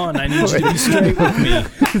 Hold on. I need you to be straight with me.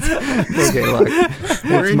 Okay, look.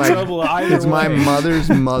 We're in trouble either It's my way.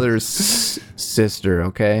 mother's sister,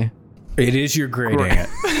 okay? It is your great aunt.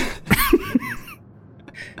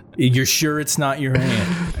 You're sure it's not your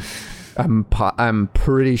aunt? I'm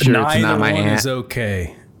pretty sure Neither it's not my one aunt. is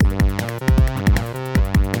okay.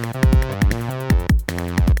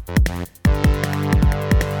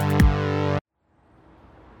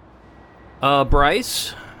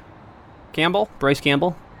 Bryce Campbell.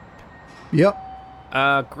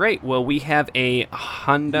 Yep. Great. Well, we have a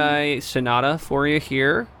Hyundai Sonata for you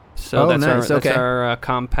here. So Oh, that's nice. our Okay.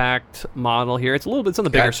 compact model here. It's a little bit on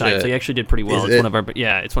the bigger Gotcha. side, so you actually did pretty well. Is It's it? one of our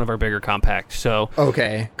it's one of our bigger compacts. So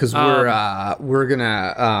Okay, because we're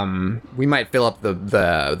gonna we might fill up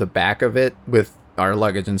the back of it with our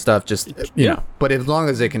luggage and stuff. Just but as long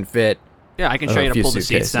as it can fit. yeah, I can show you how a to few pull the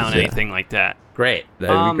seats suitcases, down, yeah. anything like that. Great,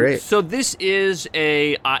 that'd be great. So this is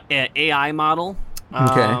a AI model.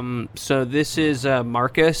 Okay. So this is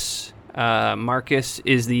Marcus. Marcus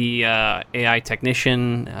is the AI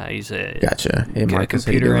technician. He's a Gotcha. Hey, Marcus,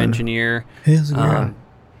 how you computer doing? engineer. How's it going?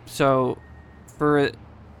 So for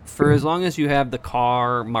as long as you have the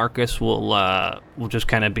car, Marcus will just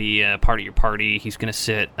kind of be a part of your party. He's going to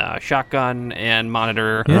sit shotgun and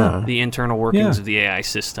monitor Yeah. the internal workings Yeah. of the AI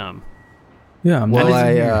system. Yeah, I'm Well, not even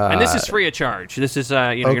I here. And this is free of charge. This is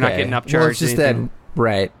you're not getting upcharged. Well, it's just anything. that,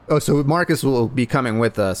 right? Oh, so Marcus will be coming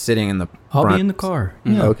with us, sitting in the. I'll front. be in the car.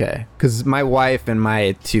 Yeah. Okay, because my wife and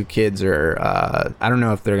my 2 kids are. I don't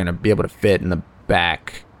know if they're gonna be able to fit in the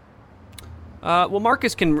back. Well,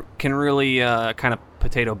 Marcus can really kind of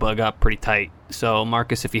potato bug up pretty tight. So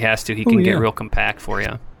Marcus, if he has to, he can get yeah. real compact for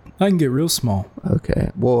you. I can get real small.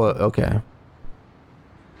 Okay. Well, okay.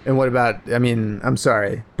 And what about? I mean, I'm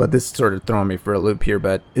sorry, but this is sort of throwing me for a loop here.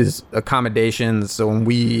 But is accommodations? So when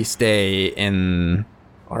we stay in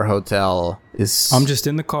our hotel, is I'm just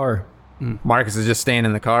in the car. Marcus is just staying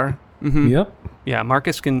in the car? Yep. Yeah,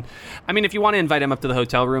 Marcus can. I mean, if you want to invite him up to the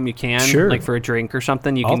hotel room, you can. Sure. Like for a drink or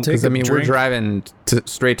something, you I'll can. take Because I mean, we're drink. driving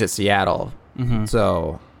straight to Seattle,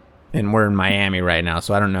 so, and we're in Miami right now.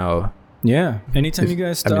 So I don't know. Yeah. Anytime you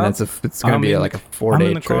guys I stop. mean, it's going to be like a 4-day I'm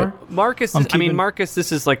in the trip. car. Marcus, I'm I mean, keeping- Marcus.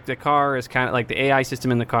 This is like the car is kind of like the AI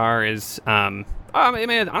system in the car is. I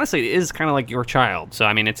mean, honestly, it is kind of like your child. So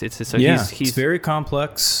I mean, it's so Yeah, he's it's very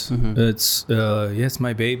complex. It's it's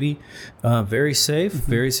my baby. Very safe,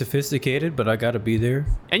 very sophisticated, but I got to be there.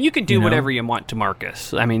 and you can do you know? whatever you want to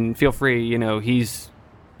Marcus. I mean, feel free. You know, he's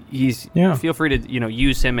Yeah. feel free to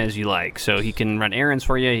use him as you like. So he can run errands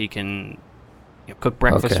for you. He can cook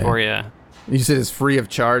breakfast Okay. for you. You said it's free of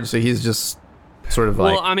charge, so he's just sort of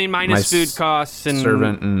like. Well, I mean, minus my food costs and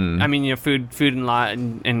servant and. I mean, food and lot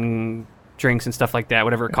and drinks and stuff like that.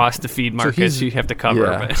 Whatever it costs to feed Marcus, you have to cover.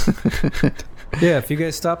 yeah. But Yeah, if you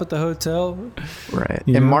guys stop at the hotel, right.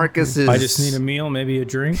 you And know, Marcus is. I just need a meal, maybe a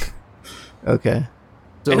drink. Okay.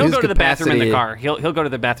 So and he'll his go to the bathroom in the capacity- car. He'll go to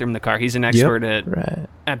the bathroom in the car. He's an expert Right.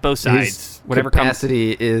 at both sides. His Whatever comes.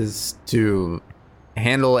 capacity is to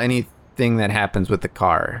handle anything that happens with the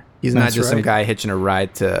car. He's not That's just some right. guy hitching a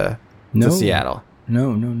ride to No. Seattle.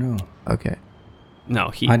 No. Okay. No,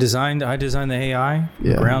 he. I designed the AI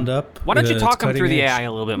Yeah. ground up. Why don't you It's talk him cutting through the edge. AI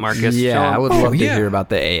a little bit, Marcus? Yeah, Show him- I would Oh, love to yeah. hear about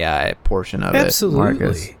the AI portion of it,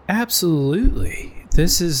 Marcus. Absolutely.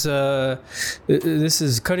 This is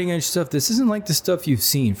cutting edge stuff. This isn't like the stuff you've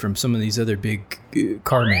seen from some of these other big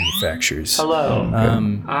car manufacturers. Hello.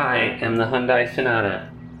 I am the Hyundai Sonata.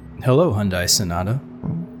 Hello, Hyundai Sonata.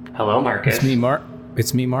 Hello, Marcus.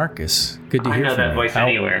 It's me, Marcus. Good to hear from you. I know that voice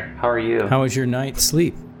anywhere. How are you? How was your night's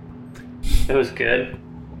sleep? It was good.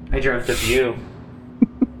 I dreamt of you.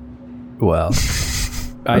 Well,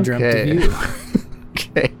 I dreamt of you.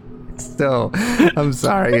 Okay. So, I'm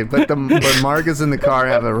sorry, but Marcus and the car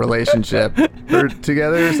have a relationship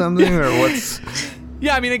together or something, or what's?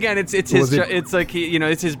 Yeah, I mean, again, it's his. It's like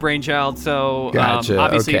it's his brainchild. So Gotcha,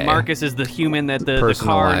 obviously, okay. Marcus is the human that the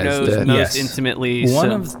car knows most intimately.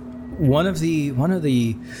 One of the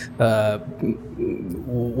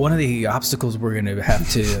obstacles we're going to have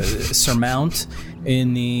to surmount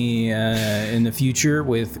in the future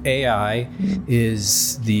with AI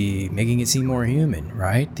is the making it seem more human,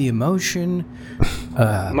 right? The emotion.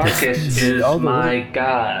 Marcus is my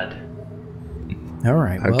god. All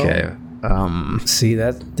right. Well, okay. See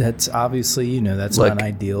that's obviously that's not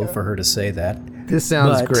ideal for her to say that. This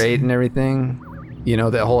sounds great and everything.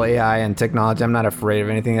 The whole AI and technology, I'm not afraid of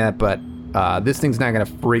anything like that, but this thing's not going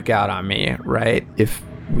to freak out on me, right? If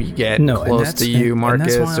we get close to you,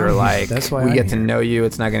 Marcus, or we get to know you,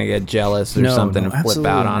 it's not going to get jealous or something and flip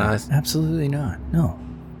out on us. Absolutely not. No.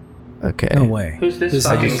 Okay. No way. Who's this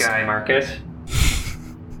fucking guy, Marcus?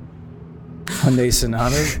 Hyundai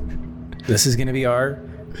Sonata. This is going to be our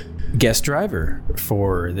guest driver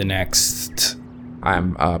for the next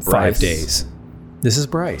I'm Bryce. 5 days. This is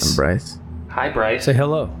Bryce. I'm Bryce. Hi, Bryce. Say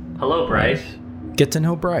hello. Hello, Bryce. Get to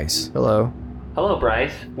know Bryce. Hello. Hello,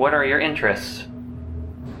 Bryce. What are your interests?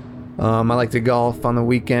 I like to golf on the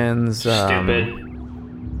weekends. Stupid.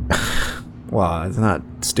 Well, it's not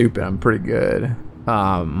stupid. I'm pretty good.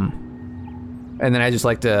 And then I just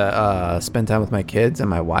like to spend time with my kids and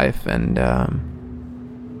my wife, and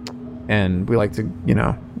we like to,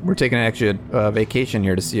 we're taking an extra vacation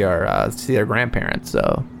here to see our grandparents.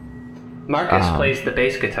 So Marcus plays the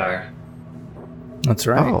bass guitar. That's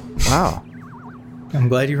right. Oh, wow. I'm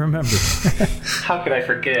glad you remembered. How could I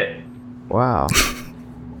forget? Wow.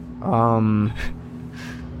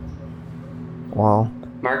 Well.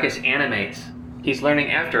 Marcus animates. He's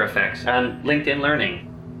learning After Effects on LinkedIn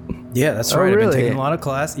Learning. Yeah, that's right. Really? I've been taking a lot of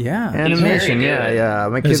class. Yeah. Animation, yeah.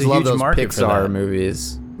 My kids love those Pixar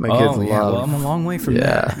movies. My kids love. Well, I'm a long way from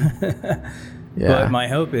that. Yeah. But my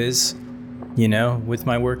hope is, with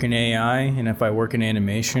my work in AI, and if I work in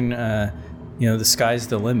animation, the sky's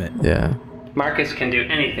the limit. Yeah. Marcus can do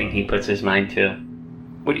anything he puts his mind to.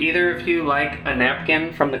 Would either of you like a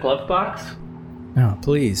napkin from the glove box? No,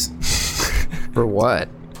 please. For what?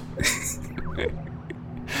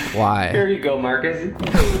 Why? Here you go, Marcus.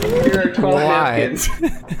 Here are 12 napkins.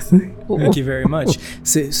 Thank you very much.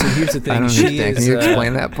 So here's the thing. I don't understand. Can you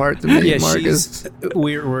explain that part to me, Marcus?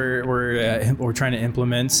 We're trying to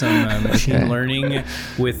implement some machine learning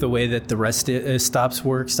with the way that the rest stops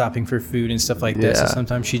work, stopping for food and stuff like that. So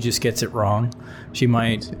sometimes she just gets it wrong. She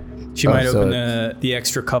might open the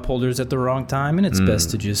extra cup holders at the wrong time, and it's best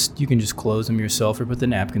to you can just close them yourself or put the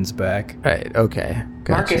napkins back. Right. Okay.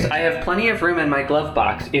 Gotcha. Marcus, I have plenty of room in my glove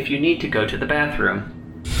box if you need to go to the bathroom.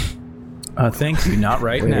 Thank you. Not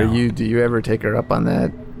right now. Do you ever take her up on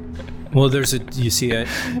that? Well, you see it.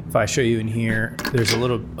 If I show you in here, there's a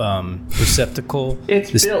little receptacle.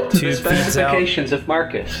 It's built to the specifications of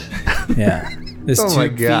Marcus. Yeah. This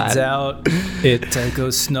tube feeds out. It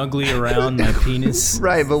goes snugly around my penis.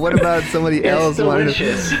 Right, but what about somebody else wanting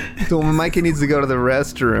to? So when Mikey needs to go to the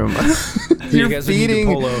restroom, you guys need to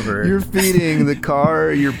pull over. You're feeding the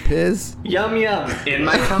car your piss. Yum yum in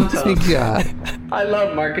my tum tum. God. I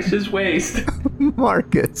love Marcus's waist.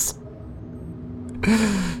 Marcus.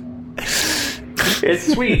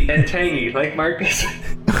 It's sweet and tangy like Marcus.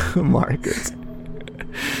 Marcus.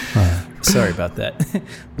 Sorry about that.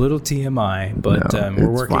 Little TMI, but we're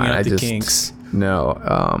working out the kinks. No.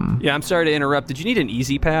 Yeah, I'm sorry to interrupt. Did you need an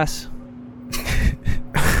easy pass?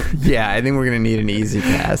 Yeah, I think we're going to need an easy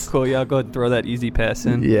pass. Cool, yeah, I'll go ahead and throw that easy pass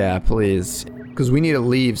in. Yeah, please. Because we need to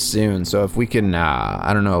leave soon, so if we can,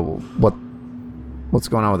 I don't know what's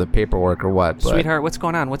going on with the paperwork or what. But, sweetheart, what's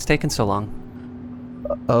going on? What's taking so long?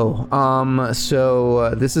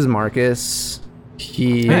 So this is Marcus. Do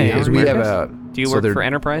you work for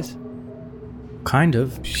Enterprise? Kind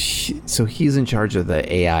of. So he's in charge of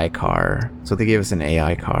the AI car. So they gave us an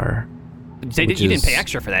AI car. You didn't pay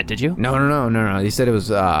extra for that, did you? No. He said it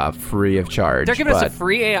was free of charge. They're giving us a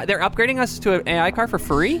free AI. They're upgrading us to an AI car for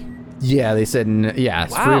free? Yeah, they said, it's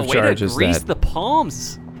free of charge. Way to grease the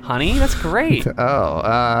palms, honey. That's great.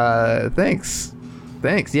 Thanks.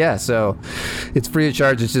 Thanks. Yeah. So it's free of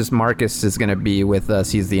charge. It's just Marcus is going to be with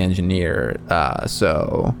us. He's the engineer.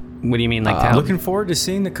 So What do you mean, like? Looking forward to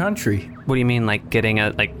seeing the country. What do you mean, like getting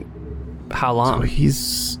a like? How long? So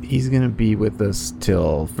he's going to be with us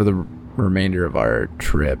for the remainder of our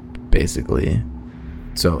trip, basically.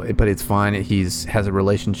 So, but it's fine. Has a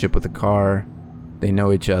relationship with the car. They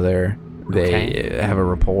know each other. They have a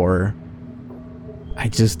rapport. I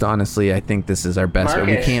just honestly, I think this is our best.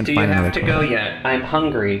 Marcus, we can't do find you have another to go yet? I'm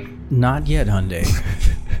hungry. Not yet, Hyundai.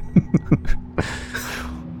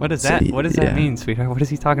 What is that? What does that mean, sweetheart? What is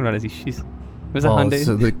he talking about? Was that Hyundai?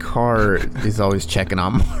 So the car is always checking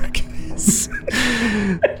on Marcus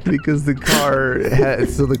because the car.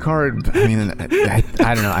 I mean, I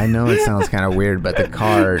don't know. I know it sounds kind of weird, but the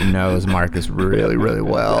car knows Marcus really, really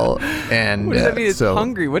well. And what does that mean? It's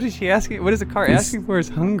hungry. What is she asking? What is the car asking for? Is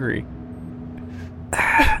hungry?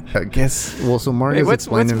 I guess. Well, so Marcus. Hey, what's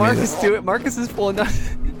explained to me Marcus doing? Marcus is pulling down.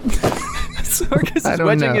 Marcus is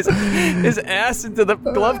wedging his ass into the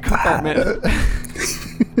glove compartment.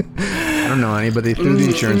 I don't know any, but they threw the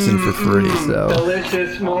insurance in for free, so.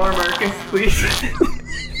 Delicious. More, Marcus, please.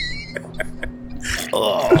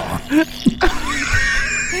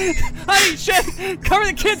 Honey, shit! Cover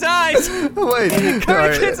the kid's eyes! Wait, Cover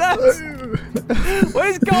the kid's eyes! What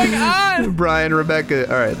is going on? Brian, Rebecca,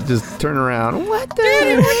 all right, just turn around. What the?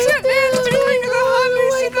 Dude, what's that man doing to the Honda?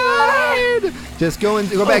 Just go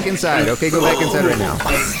back inside, okay? Go back inside right now.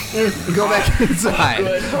 Go back inside.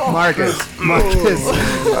 Marcus.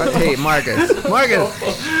 Hey, Marcus.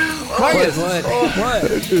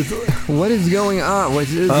 What is going on?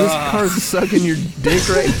 Is this car sucking your dick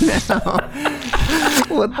right now?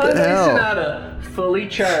 What the hell? Sonata, fully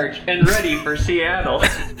charged and ready for Seattle.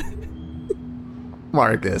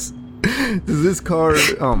 Marcus, does this car?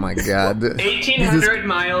 Oh my God. 1,800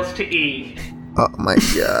 miles to E. Oh my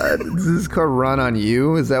God. Does this car run on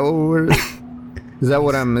you? Is that what we're? Is that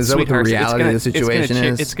what the reality of the situation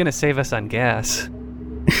is? It's gonna save us on gas.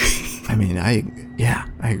 I mean, I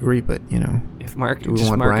agree, but do we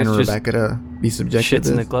want Brian or Rebecca to be subjected to shits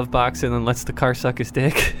this? in the glove box and then lets the car suck his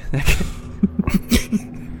dick?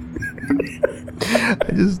 I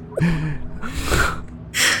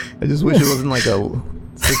just wish it wasn't like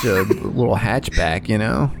such a little hatchback,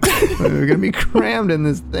 We're gonna be crammed in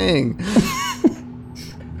this thing.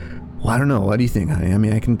 Well, I don't know. What do you think, honey? I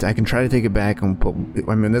mean, I can try to take it back,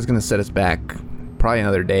 that's gonna set us back probably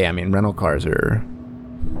another day. I mean, rental cars are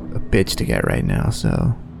a bitch to get right now,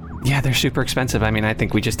 so. Yeah, they're super expensive. I mean, I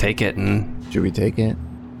think we just take it and. Should we take it?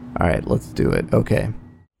 All right, let's do it. Okay.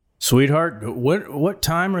 Sweetheart, what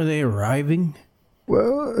time are they arriving?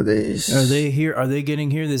 Well, Are they here? Are they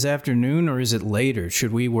getting here this afternoon, or is it later?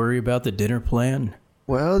 Should we worry about the dinner plan?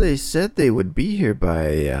 Well, they said they would be here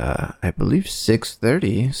by, I believe,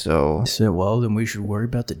 6:30. So. I said, well, then we should worry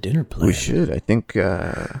about the dinner plan. We should. I think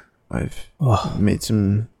I've made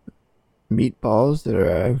some meatballs that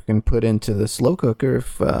I can put into the slow cooker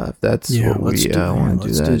if that's what we want to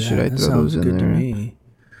do. That. Should I throw those in there? To me.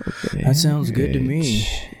 Okay. That sounds good to me.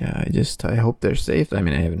 Yeah, I hope they're safe. I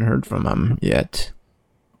mean, I haven't heard from them yet.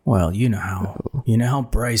 Well, you know how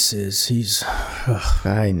Bryce is. He's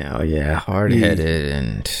I know, yeah, hard-headed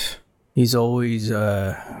and he's always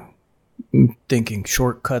thinking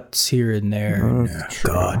shortcuts here and there.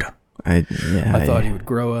 God. I thought he would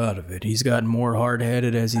grow out of it. He's gotten more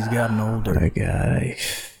hard-headed as he's gotten older. My God,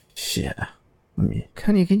 shit. Honey,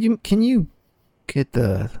 can you get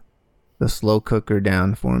the slow cooker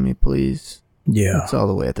down for me, please? Yeah. It's all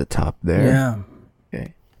the way at the top there. Yeah.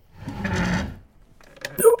 Okay.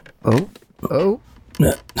 Oh,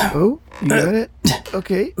 you got it?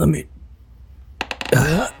 Okay. Let me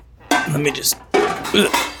just.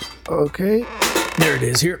 Okay. There it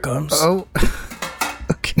is. Here it comes. Oh.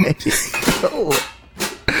 Okay. Oh.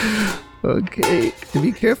 Okay.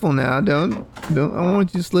 Be careful now. Don't. I don't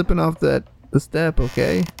want you slipping off the step.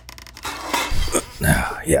 Okay.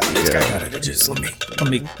 Yeah. I got it. Just let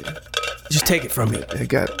me. Just take it from me. I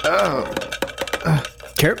got. Oh.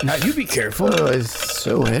 Careful. Now you be careful. Oh, it's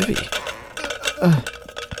so heavy.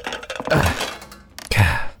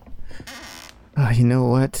 You know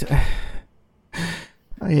what?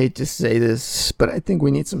 I hate to say this, but I think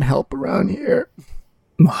we need some help around here.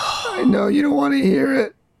 I know you don't want to hear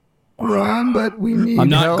it, Ron, but we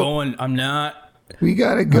need help. I'm not. We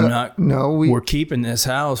gotta go. We're keeping this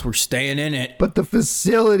house. We're staying in it. But the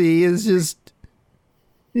facility is just.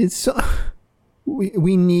 It's so.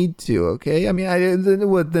 We need to, okay? I mean,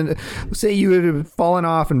 say you had fallen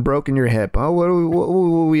off and broken your hip. Huh? What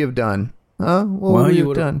would we have done? Huh? What would we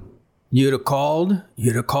have done? You'd have called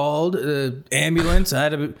the ambulance.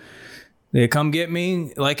 I'd have They come get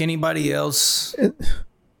me like anybody else.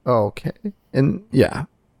 Okay. And yeah.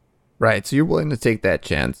 Right. So you're willing to take that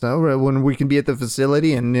chance, huh? When we can be at the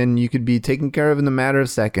facility and then you could be taken care of in a matter of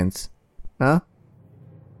seconds. Huh?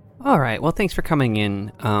 All right. Well, thanks for coming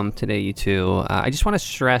in today, you two. I just want to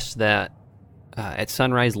stress that at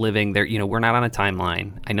Sunrise Living, there, we're not on a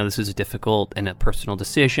timeline. I know this is a difficult and a personal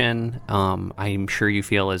decision. I'm sure you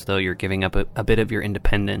feel as though you're giving up a bit of your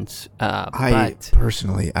independence.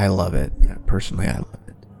 Personally, I love it. Personally, I love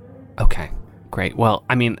it. Okay, great. Well,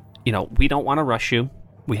 I mean, we don't want to rush you.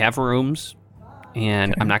 We have rooms,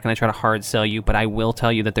 and I'm not going to try to hard sell you, but I will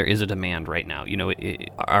tell you that there is a demand right now.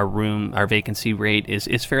 Our vacancy rate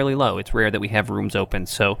is fairly low. It's rare that we have rooms open.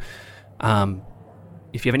 So,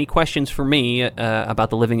 if you have any questions for me about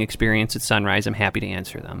the living experience at Sunrise, I'm happy to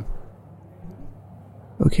answer them.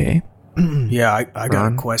 Okay. Yeah, I got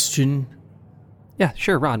Ron? a question. Yeah,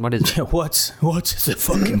 sure, Ron. What is it? What's the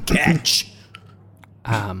fucking catch?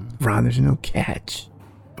 Ron, there's no catch.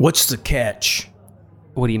 What's the catch?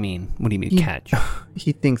 What do you mean? What do you mean catch?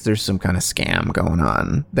 He thinks there's some kind of scam going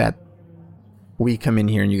on that we come in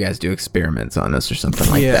here and you guys do experiments on us or something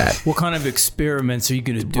like that. What kind of experiments are you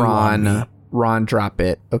gonna do on me? Ron, drop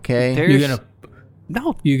it, okay? You're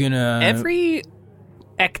gonna every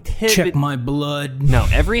activity. check my blood. No,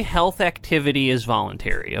 every health activity is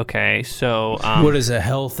voluntary. Okay, so What is a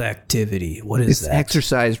health activity? What is It's that?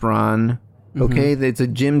 exercise, Ron. Okay, it's a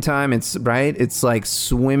gym time. It's right. It's like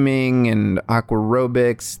swimming and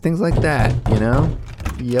aquarobics, things like that.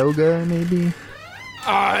 Yoga maybe.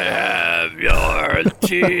 I have your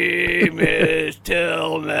tea, Miss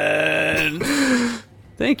Tillman.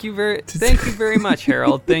 Thank you very much,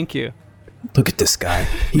 Harold. Thank you. Look at this guy.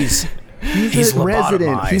 He's a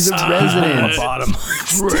resident. He's a resident.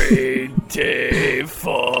 Green tea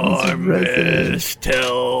for Miss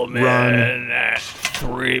Tillman at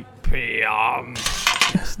 3 p.m.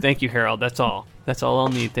 Thank you, Harold. That's all I'll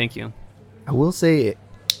need. Thank you. I will say,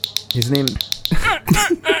 his name.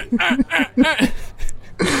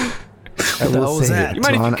 I will say that? it, You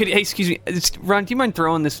mind Ron. if you could? Hey, excuse me, Ron. Do you mind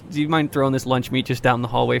throwing this? Do you mind throwing this lunch meat just down the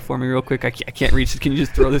hallway for me, real quick? I can't reach it. Can you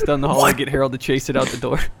just throw this down the hallway and get Harold to chase it out the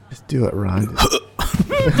door? Just do it, Ron.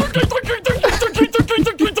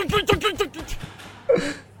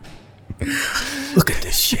 Look at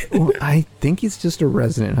this shit. Well, I think he's just a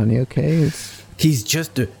resident, honey. Okay, He's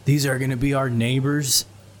just these are gonna be our neighbors.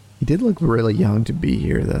 he did look really young to be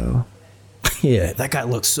here, though. Yeah, that guy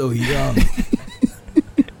looks so young.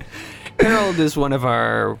 Harold is one of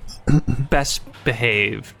our best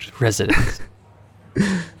behaved residents.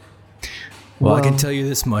 Well, I can tell you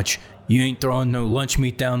this much. You ain't throwing no lunch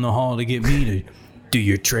meat down the hall to get me to do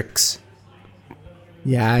your tricks.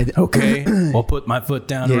 Yeah. Okay, I'll put my foot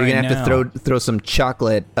down Yeah, right you're gonna now. have to throw some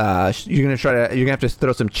chocolate. You're gonna have to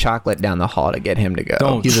throw some chocolate down the hall to get him to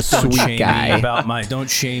go. He's a don't sweet shame guy. Don't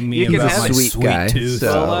shame me You can about have my it. sweet Guy, tooth.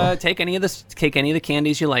 so- Well, take any of the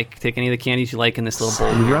candies you like. Take any of the candies you like in this little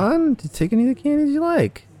bowl. here. Ron, take any of the candies you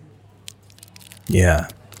like. Yeah,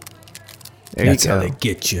 There that's you how go. they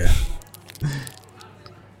get you.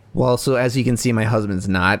 Well, so as you can see, my husband's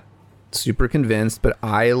not super convinced, but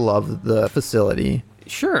I love the facility.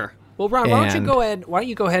 Sure. Well, Ron, why don't And- you go ahead? Why don't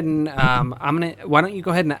you go ahead and Why don't you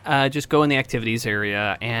go ahead and just go in the activities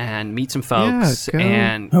area and meet some folks go.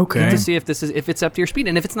 and Okay. to see if it's up to your speed.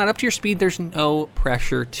 And if it's not up to your speed, there's no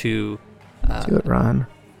pressure to. Do it, Ron.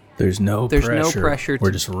 There's no pressure. We're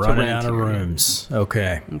to- just to running rent out of here. rooms.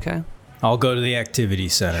 Okay, Okay. I'll go to the activity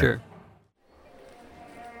center. Sure.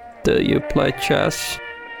 Do you play chess?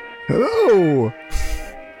 Hello.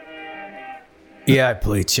 Yeah, I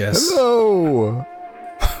play chess. Hello.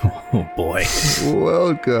 Oh boy,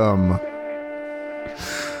 Welcome.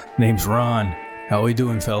 name's Ron. How we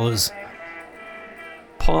doing, fellas?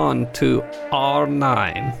 Pawn to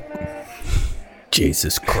R9.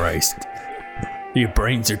 Jesus Christ, your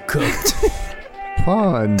brains are cooked.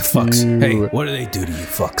 Pawn Fucks. to Hey, what do they do to you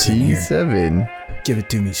fucks in here? T7. Give it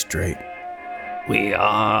to me straight. We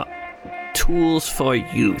are tools for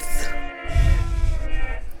youth.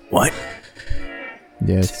 What?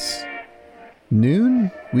 Yes.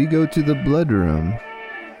 Noon, we go to the blood room.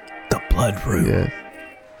 The blood room. Yes.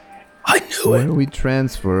 I knew Where it. we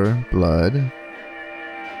transfer blood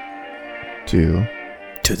to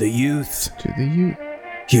To the youth. the youth.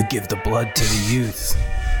 You give the blood to the youth.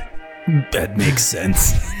 That makes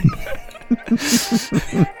sense.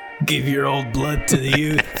 Give your old blood to the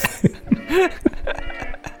youth.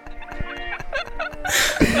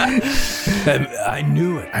 I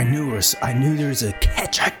knew it. I knew there was a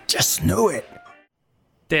catch. I just knew it.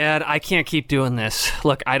 Dad, I can't keep doing this.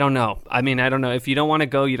 Look, I don't know. I mean, I don't know. If you don't want to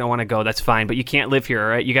go, you don't want to go. That's fine. But you can't live here, all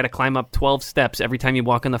right? You got to climb up 12 steps every time you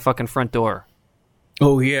walk in the fucking front door.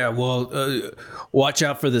 Oh, yeah. Well, watch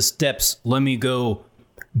out for the steps. Let me go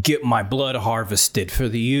get my blood harvested for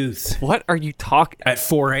the youth. What are you talking? At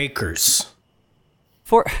 4 acres.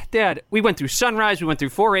 Dad, we went through Sunrise. We went through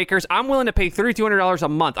 4 acres. I'm willing to pay $3,200 a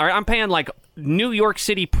month. All right, I'm paying like New York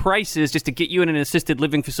City prices just to get you in an assisted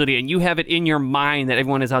living facility, and you have it in your mind that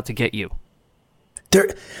everyone is out to get you.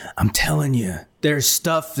 I'm telling you, there's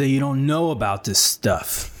stuff that you don't know about this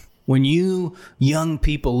stuff. When you young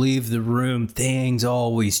people leave the room, things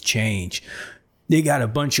always change. They got a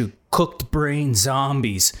bunch of cooked brain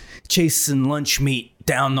zombies chasing lunch meat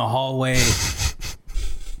down the hallway.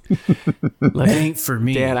 That ain't for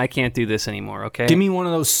me. Dad, I can't do this anymore, okay? Give me one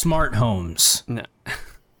of those smart homes. No.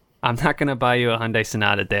 I'm not going to buy you a Hyundai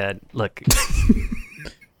Sonata, Dad. Look.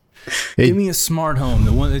 Hey. Give me a smart home,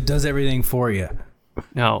 the one that does everything for you.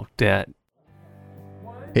 No, Dad.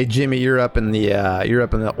 Hey Jimmy, you're up in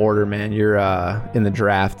the order, man. You're in the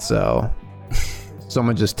draft, so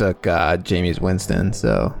someone just took Jameis Winston,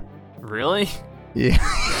 so Really? yeah.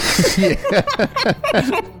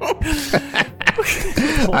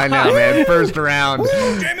 I know, man. First round.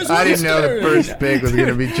 I didn't know the first pick was going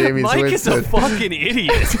to be Jameis Mike Winston. is a fucking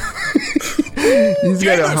idiot. He's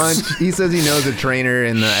got a hunch. He says he knows a trainer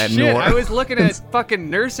at Shit, North. I was looking at fucking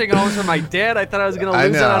nursing homes for my dad. I thought I was going to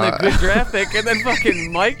lose it on a good draft pick, and then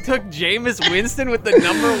fucking Mike took Jameis Winston with the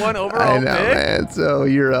 #1 overall I know, pick. man. So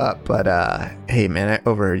you're up, but hey, man, I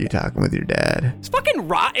overheard you talking with your dad. It's fucking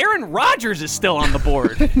Aaron Rodgers is still on the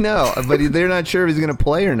board. No, but they're not sure if he's going to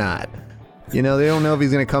play or not. You know, they don't know if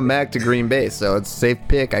he's going to come back to Green Bay, so it's a safe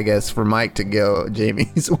pick, I guess, for Mike to go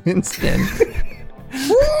Jameis Winston.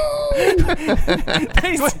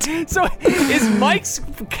 So is Mike's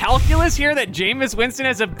calculus here that Jameis Winston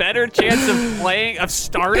has a better chance of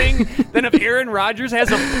starting than if Aaron Rodgers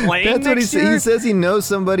has a playing That's what he next said. year? He says he knows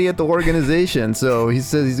somebody at the organization, so he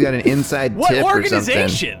says he's got an inside What tip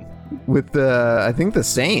organization? or something. With I think the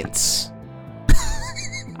Saints.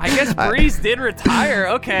 I guess Breeze did retire.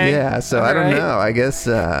 Okay. Yeah, so All I don't right. know. I guess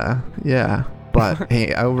yeah. But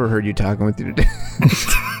hey, I overheard you talking with your dad.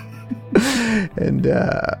 And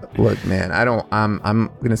look, man, I'm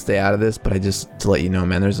gonna stay out of this, but I just to let you know,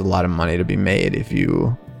 man, there's a lot of money to be made if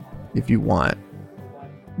you want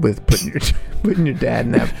with putting your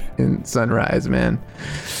dad in Sunrise, man.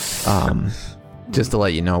 Just to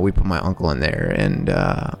let you know, we put my uncle in there, and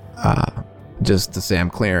just to say I'm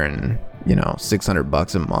clearing,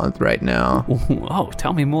 $600 a month right now. Oh,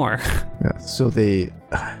 tell me more. Yeah, so I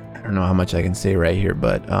don't know how much I can say right here,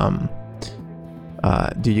 but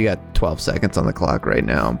dude, you got 12 seconds on the clock right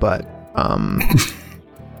now, but I don't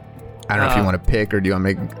know if you want to pick, or do you want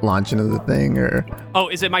to make launch into the thing, or? Oh,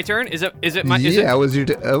 is it my turn? Is it my? Is Yeah, it, was your?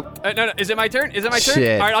 No. Is it my turn? Is it my turn?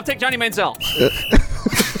 Shit. All right, I'll take Johnny Manziel.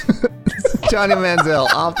 Johnny Manziel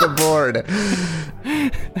off the board.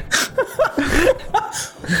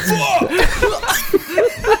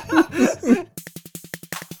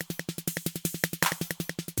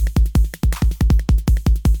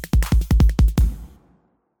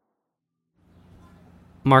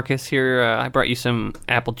 Marcus, here I brought you some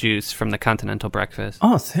apple juice from the Continental Breakfast.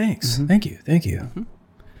 Oh, thanks. Mm-hmm. Thank you.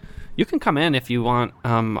 You can come in if you want.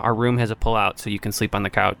 Our room has a pull-out, so you can sleep on the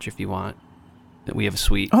couch if you want. We have a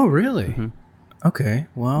suite. Oh, really? Mm-hmm. Okay.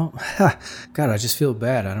 Well, God, I just feel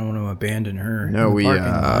bad. I don't want to abandon her. No, in the parking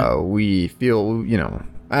lot. we feel,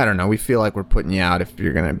 I don't know. We feel like we're putting you out if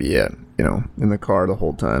you're gonna be, in the car the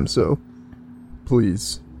whole time. So,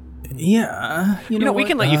 please. Yeah. You know, we what?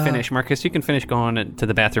 can let you finish, Marcus. You can finish going to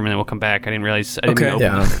the bathroom, and then we'll come back. I didn't realize. I didn't Okay. open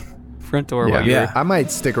Yeah. the front door while you Yeah, were. I might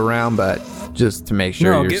stick around, but just to make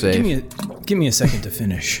sure No, you're safe. give me a second to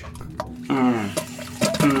finish.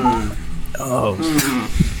 Oh.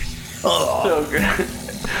 So good.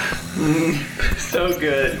 So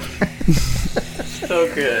good. So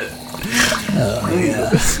good. Oh, yeah.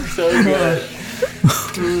 So good.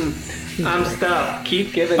 I'm stuck.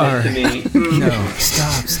 Keep giving it to me. No,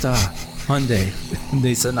 stop. Hyundai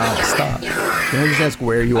Sonata, stop. Can I just ask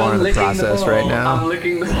where you are in the process right now? I'm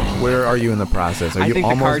licking the bowl. Where are you in the process? Are I you think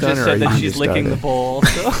the car almost done, just or are said you that she's just licking the started? bowl.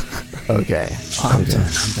 So. Okay. I'm done.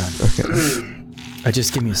 Okay.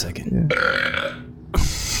 Just give me a second.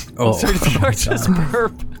 Oh, Sorry, did the car just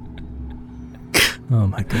burp? oh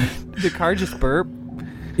my God. Did the car just burp?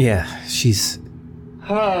 Yeah, she's.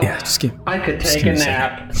 Yeah, just give. I could just take give a me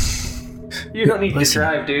nap. You don't need Listen. to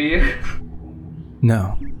drive, do you?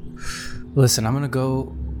 No. Listen, I'm gonna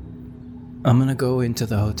go into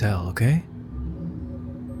the hotel, okay?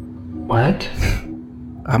 What?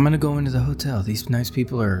 I'm gonna go into the hotel. These nice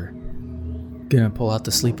people are gonna pull out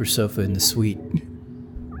the sleeper sofa in the suite.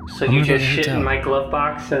 So you just shit in my glove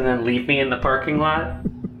box and then leave me in the parking lot?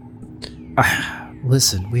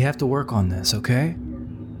 Listen, we have to work on this, okay?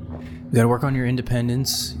 We gotta work on your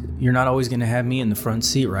independence. You're not always gonna have me in the front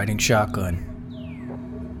seat riding shotgun.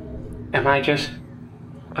 Am I just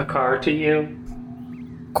a car to you?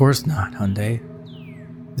 Of course not, Hyundai.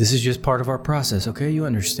 This is just part of our process, okay? You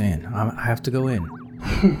understand. I have to go in.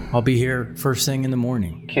 I'll be here first thing in the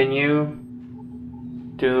morning. Can you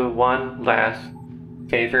do one last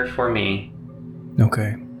favor for me?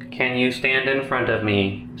 Okay. Can you stand in front of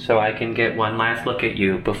me so I can get one last look at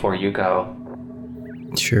you before you go?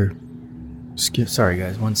 Sure. Sorry,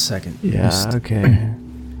 guys. 1 second. Yeah, okay.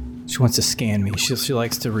 She wants to scan me. She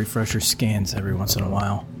likes to refresh her scans every once in a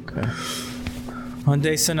while. Okay.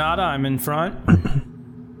 Hyundai Sonata, I'm in front.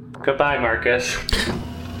 Goodbye, Marcus.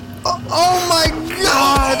 Oh my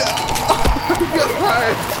god!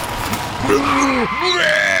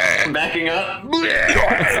 I'm backing up.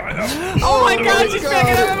 Oh my God, she's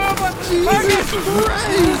backing up!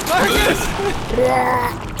 Marcus!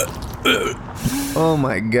 Oh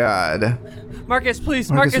my god. Marcus,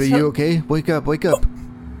 please, Marcus, Marcus. are you okay? Wake up, wake up.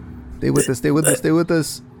 Stay with us, stay with us, stay with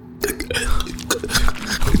us.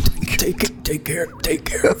 Take care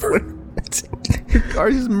of her. Your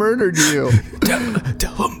car just murdered you.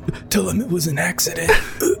 Tell him it was an accident.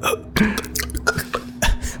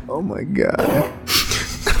 Oh my god. Oh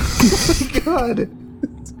my god.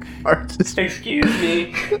 Car just... Excuse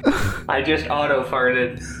me. I just auto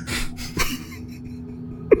farted.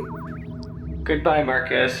 Goodbye,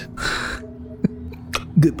 Marcus.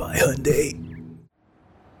 Goodbye, Hyundai.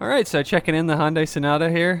 All right, so checking in the Hyundai Sonata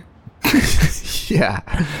here. Yeah.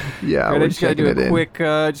 Yeah, Right, I we're just gotta checking do it a in.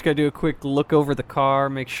 quick, look over the car,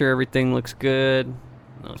 make sure everything looks good.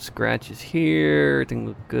 No scratches here. Everything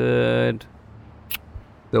look good.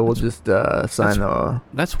 So we'll just sign the...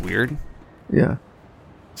 That's weird. Yeah. It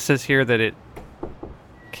says here that it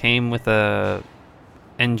came with a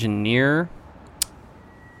engineer.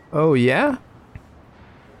 Oh, yeah?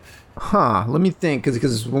 Huh, let me think,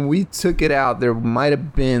 because when we took it out, there might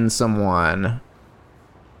have been someone...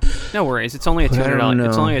 No worries. It's only a But I don't $200.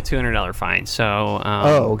 It's know. only a $200 fine. So.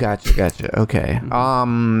 Oh, gotcha. Okay.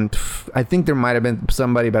 I think there might have been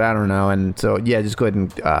somebody, but I don't know. And so, yeah, just go ahead and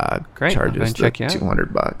Great, charge I'll go us and the check you out.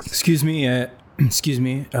 $200. Excuse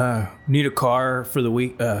me. Need a car for the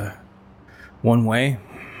week. One way.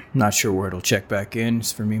 Not sure where it'll check back in.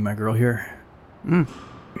 It's for me and my girl here.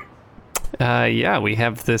 Yeah, we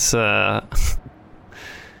have this. We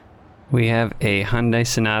have a Hyundai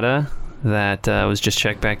Sonata that was just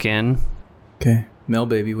checked back in. Okay. Mel,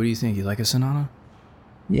 baby, what do you think? You like a Sonata?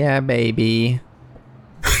 Yeah, baby.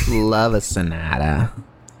 Love a Sonata.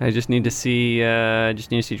 I just need to see.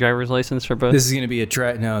 Driver's license for both. This is gonna be this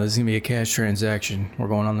is gonna be a cash transaction. We're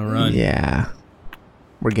going on the run. Yeah.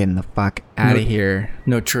 We're getting the fuck out of here.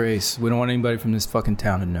 No trace. We don't want anybody from this fucking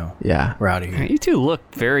town to know. Yeah. We're out of here. You two look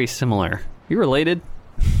very similar. You related?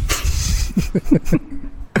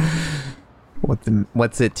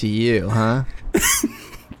 What's it to you, huh?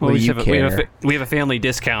 Well, What do you care? we have a family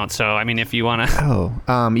discount, so I mean, if you wanna.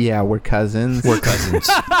 Oh, yeah, we're cousins. We're cousins.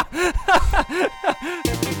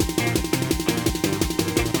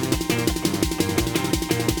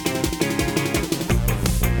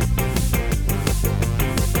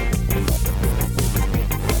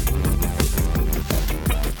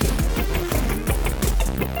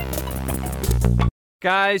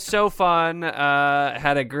 Guys, so fun.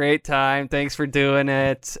 Had a great time. Thanks for doing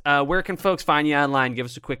it. Where can folks find you online? Give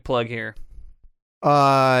us a quick plug here.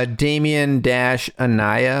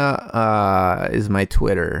 Damien-Anaya is my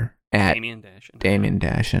Twitter. At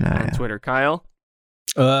Damien-Anaya. On Twitter. Kyle?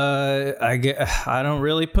 I don't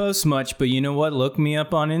really post much, but you know what? Look me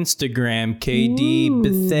up on Instagram, KD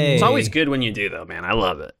Bethay. It's always good when you do, though, man. I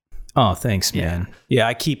love it. Oh, thanks, man. Yeah,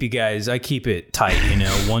 I keep it tight,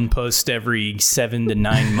 one post every 7 to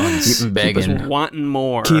 9 months. Keep 'em begging. Keep us wanting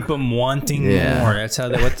more. Keep them wanting Yeah. more. That's how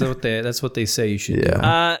that's what they say you should do.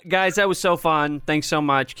 Guys, that was so fun. Thanks so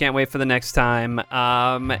much. Can't wait for the next time.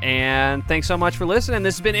 And thanks so much for listening.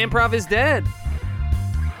 This has been Improv is Dead.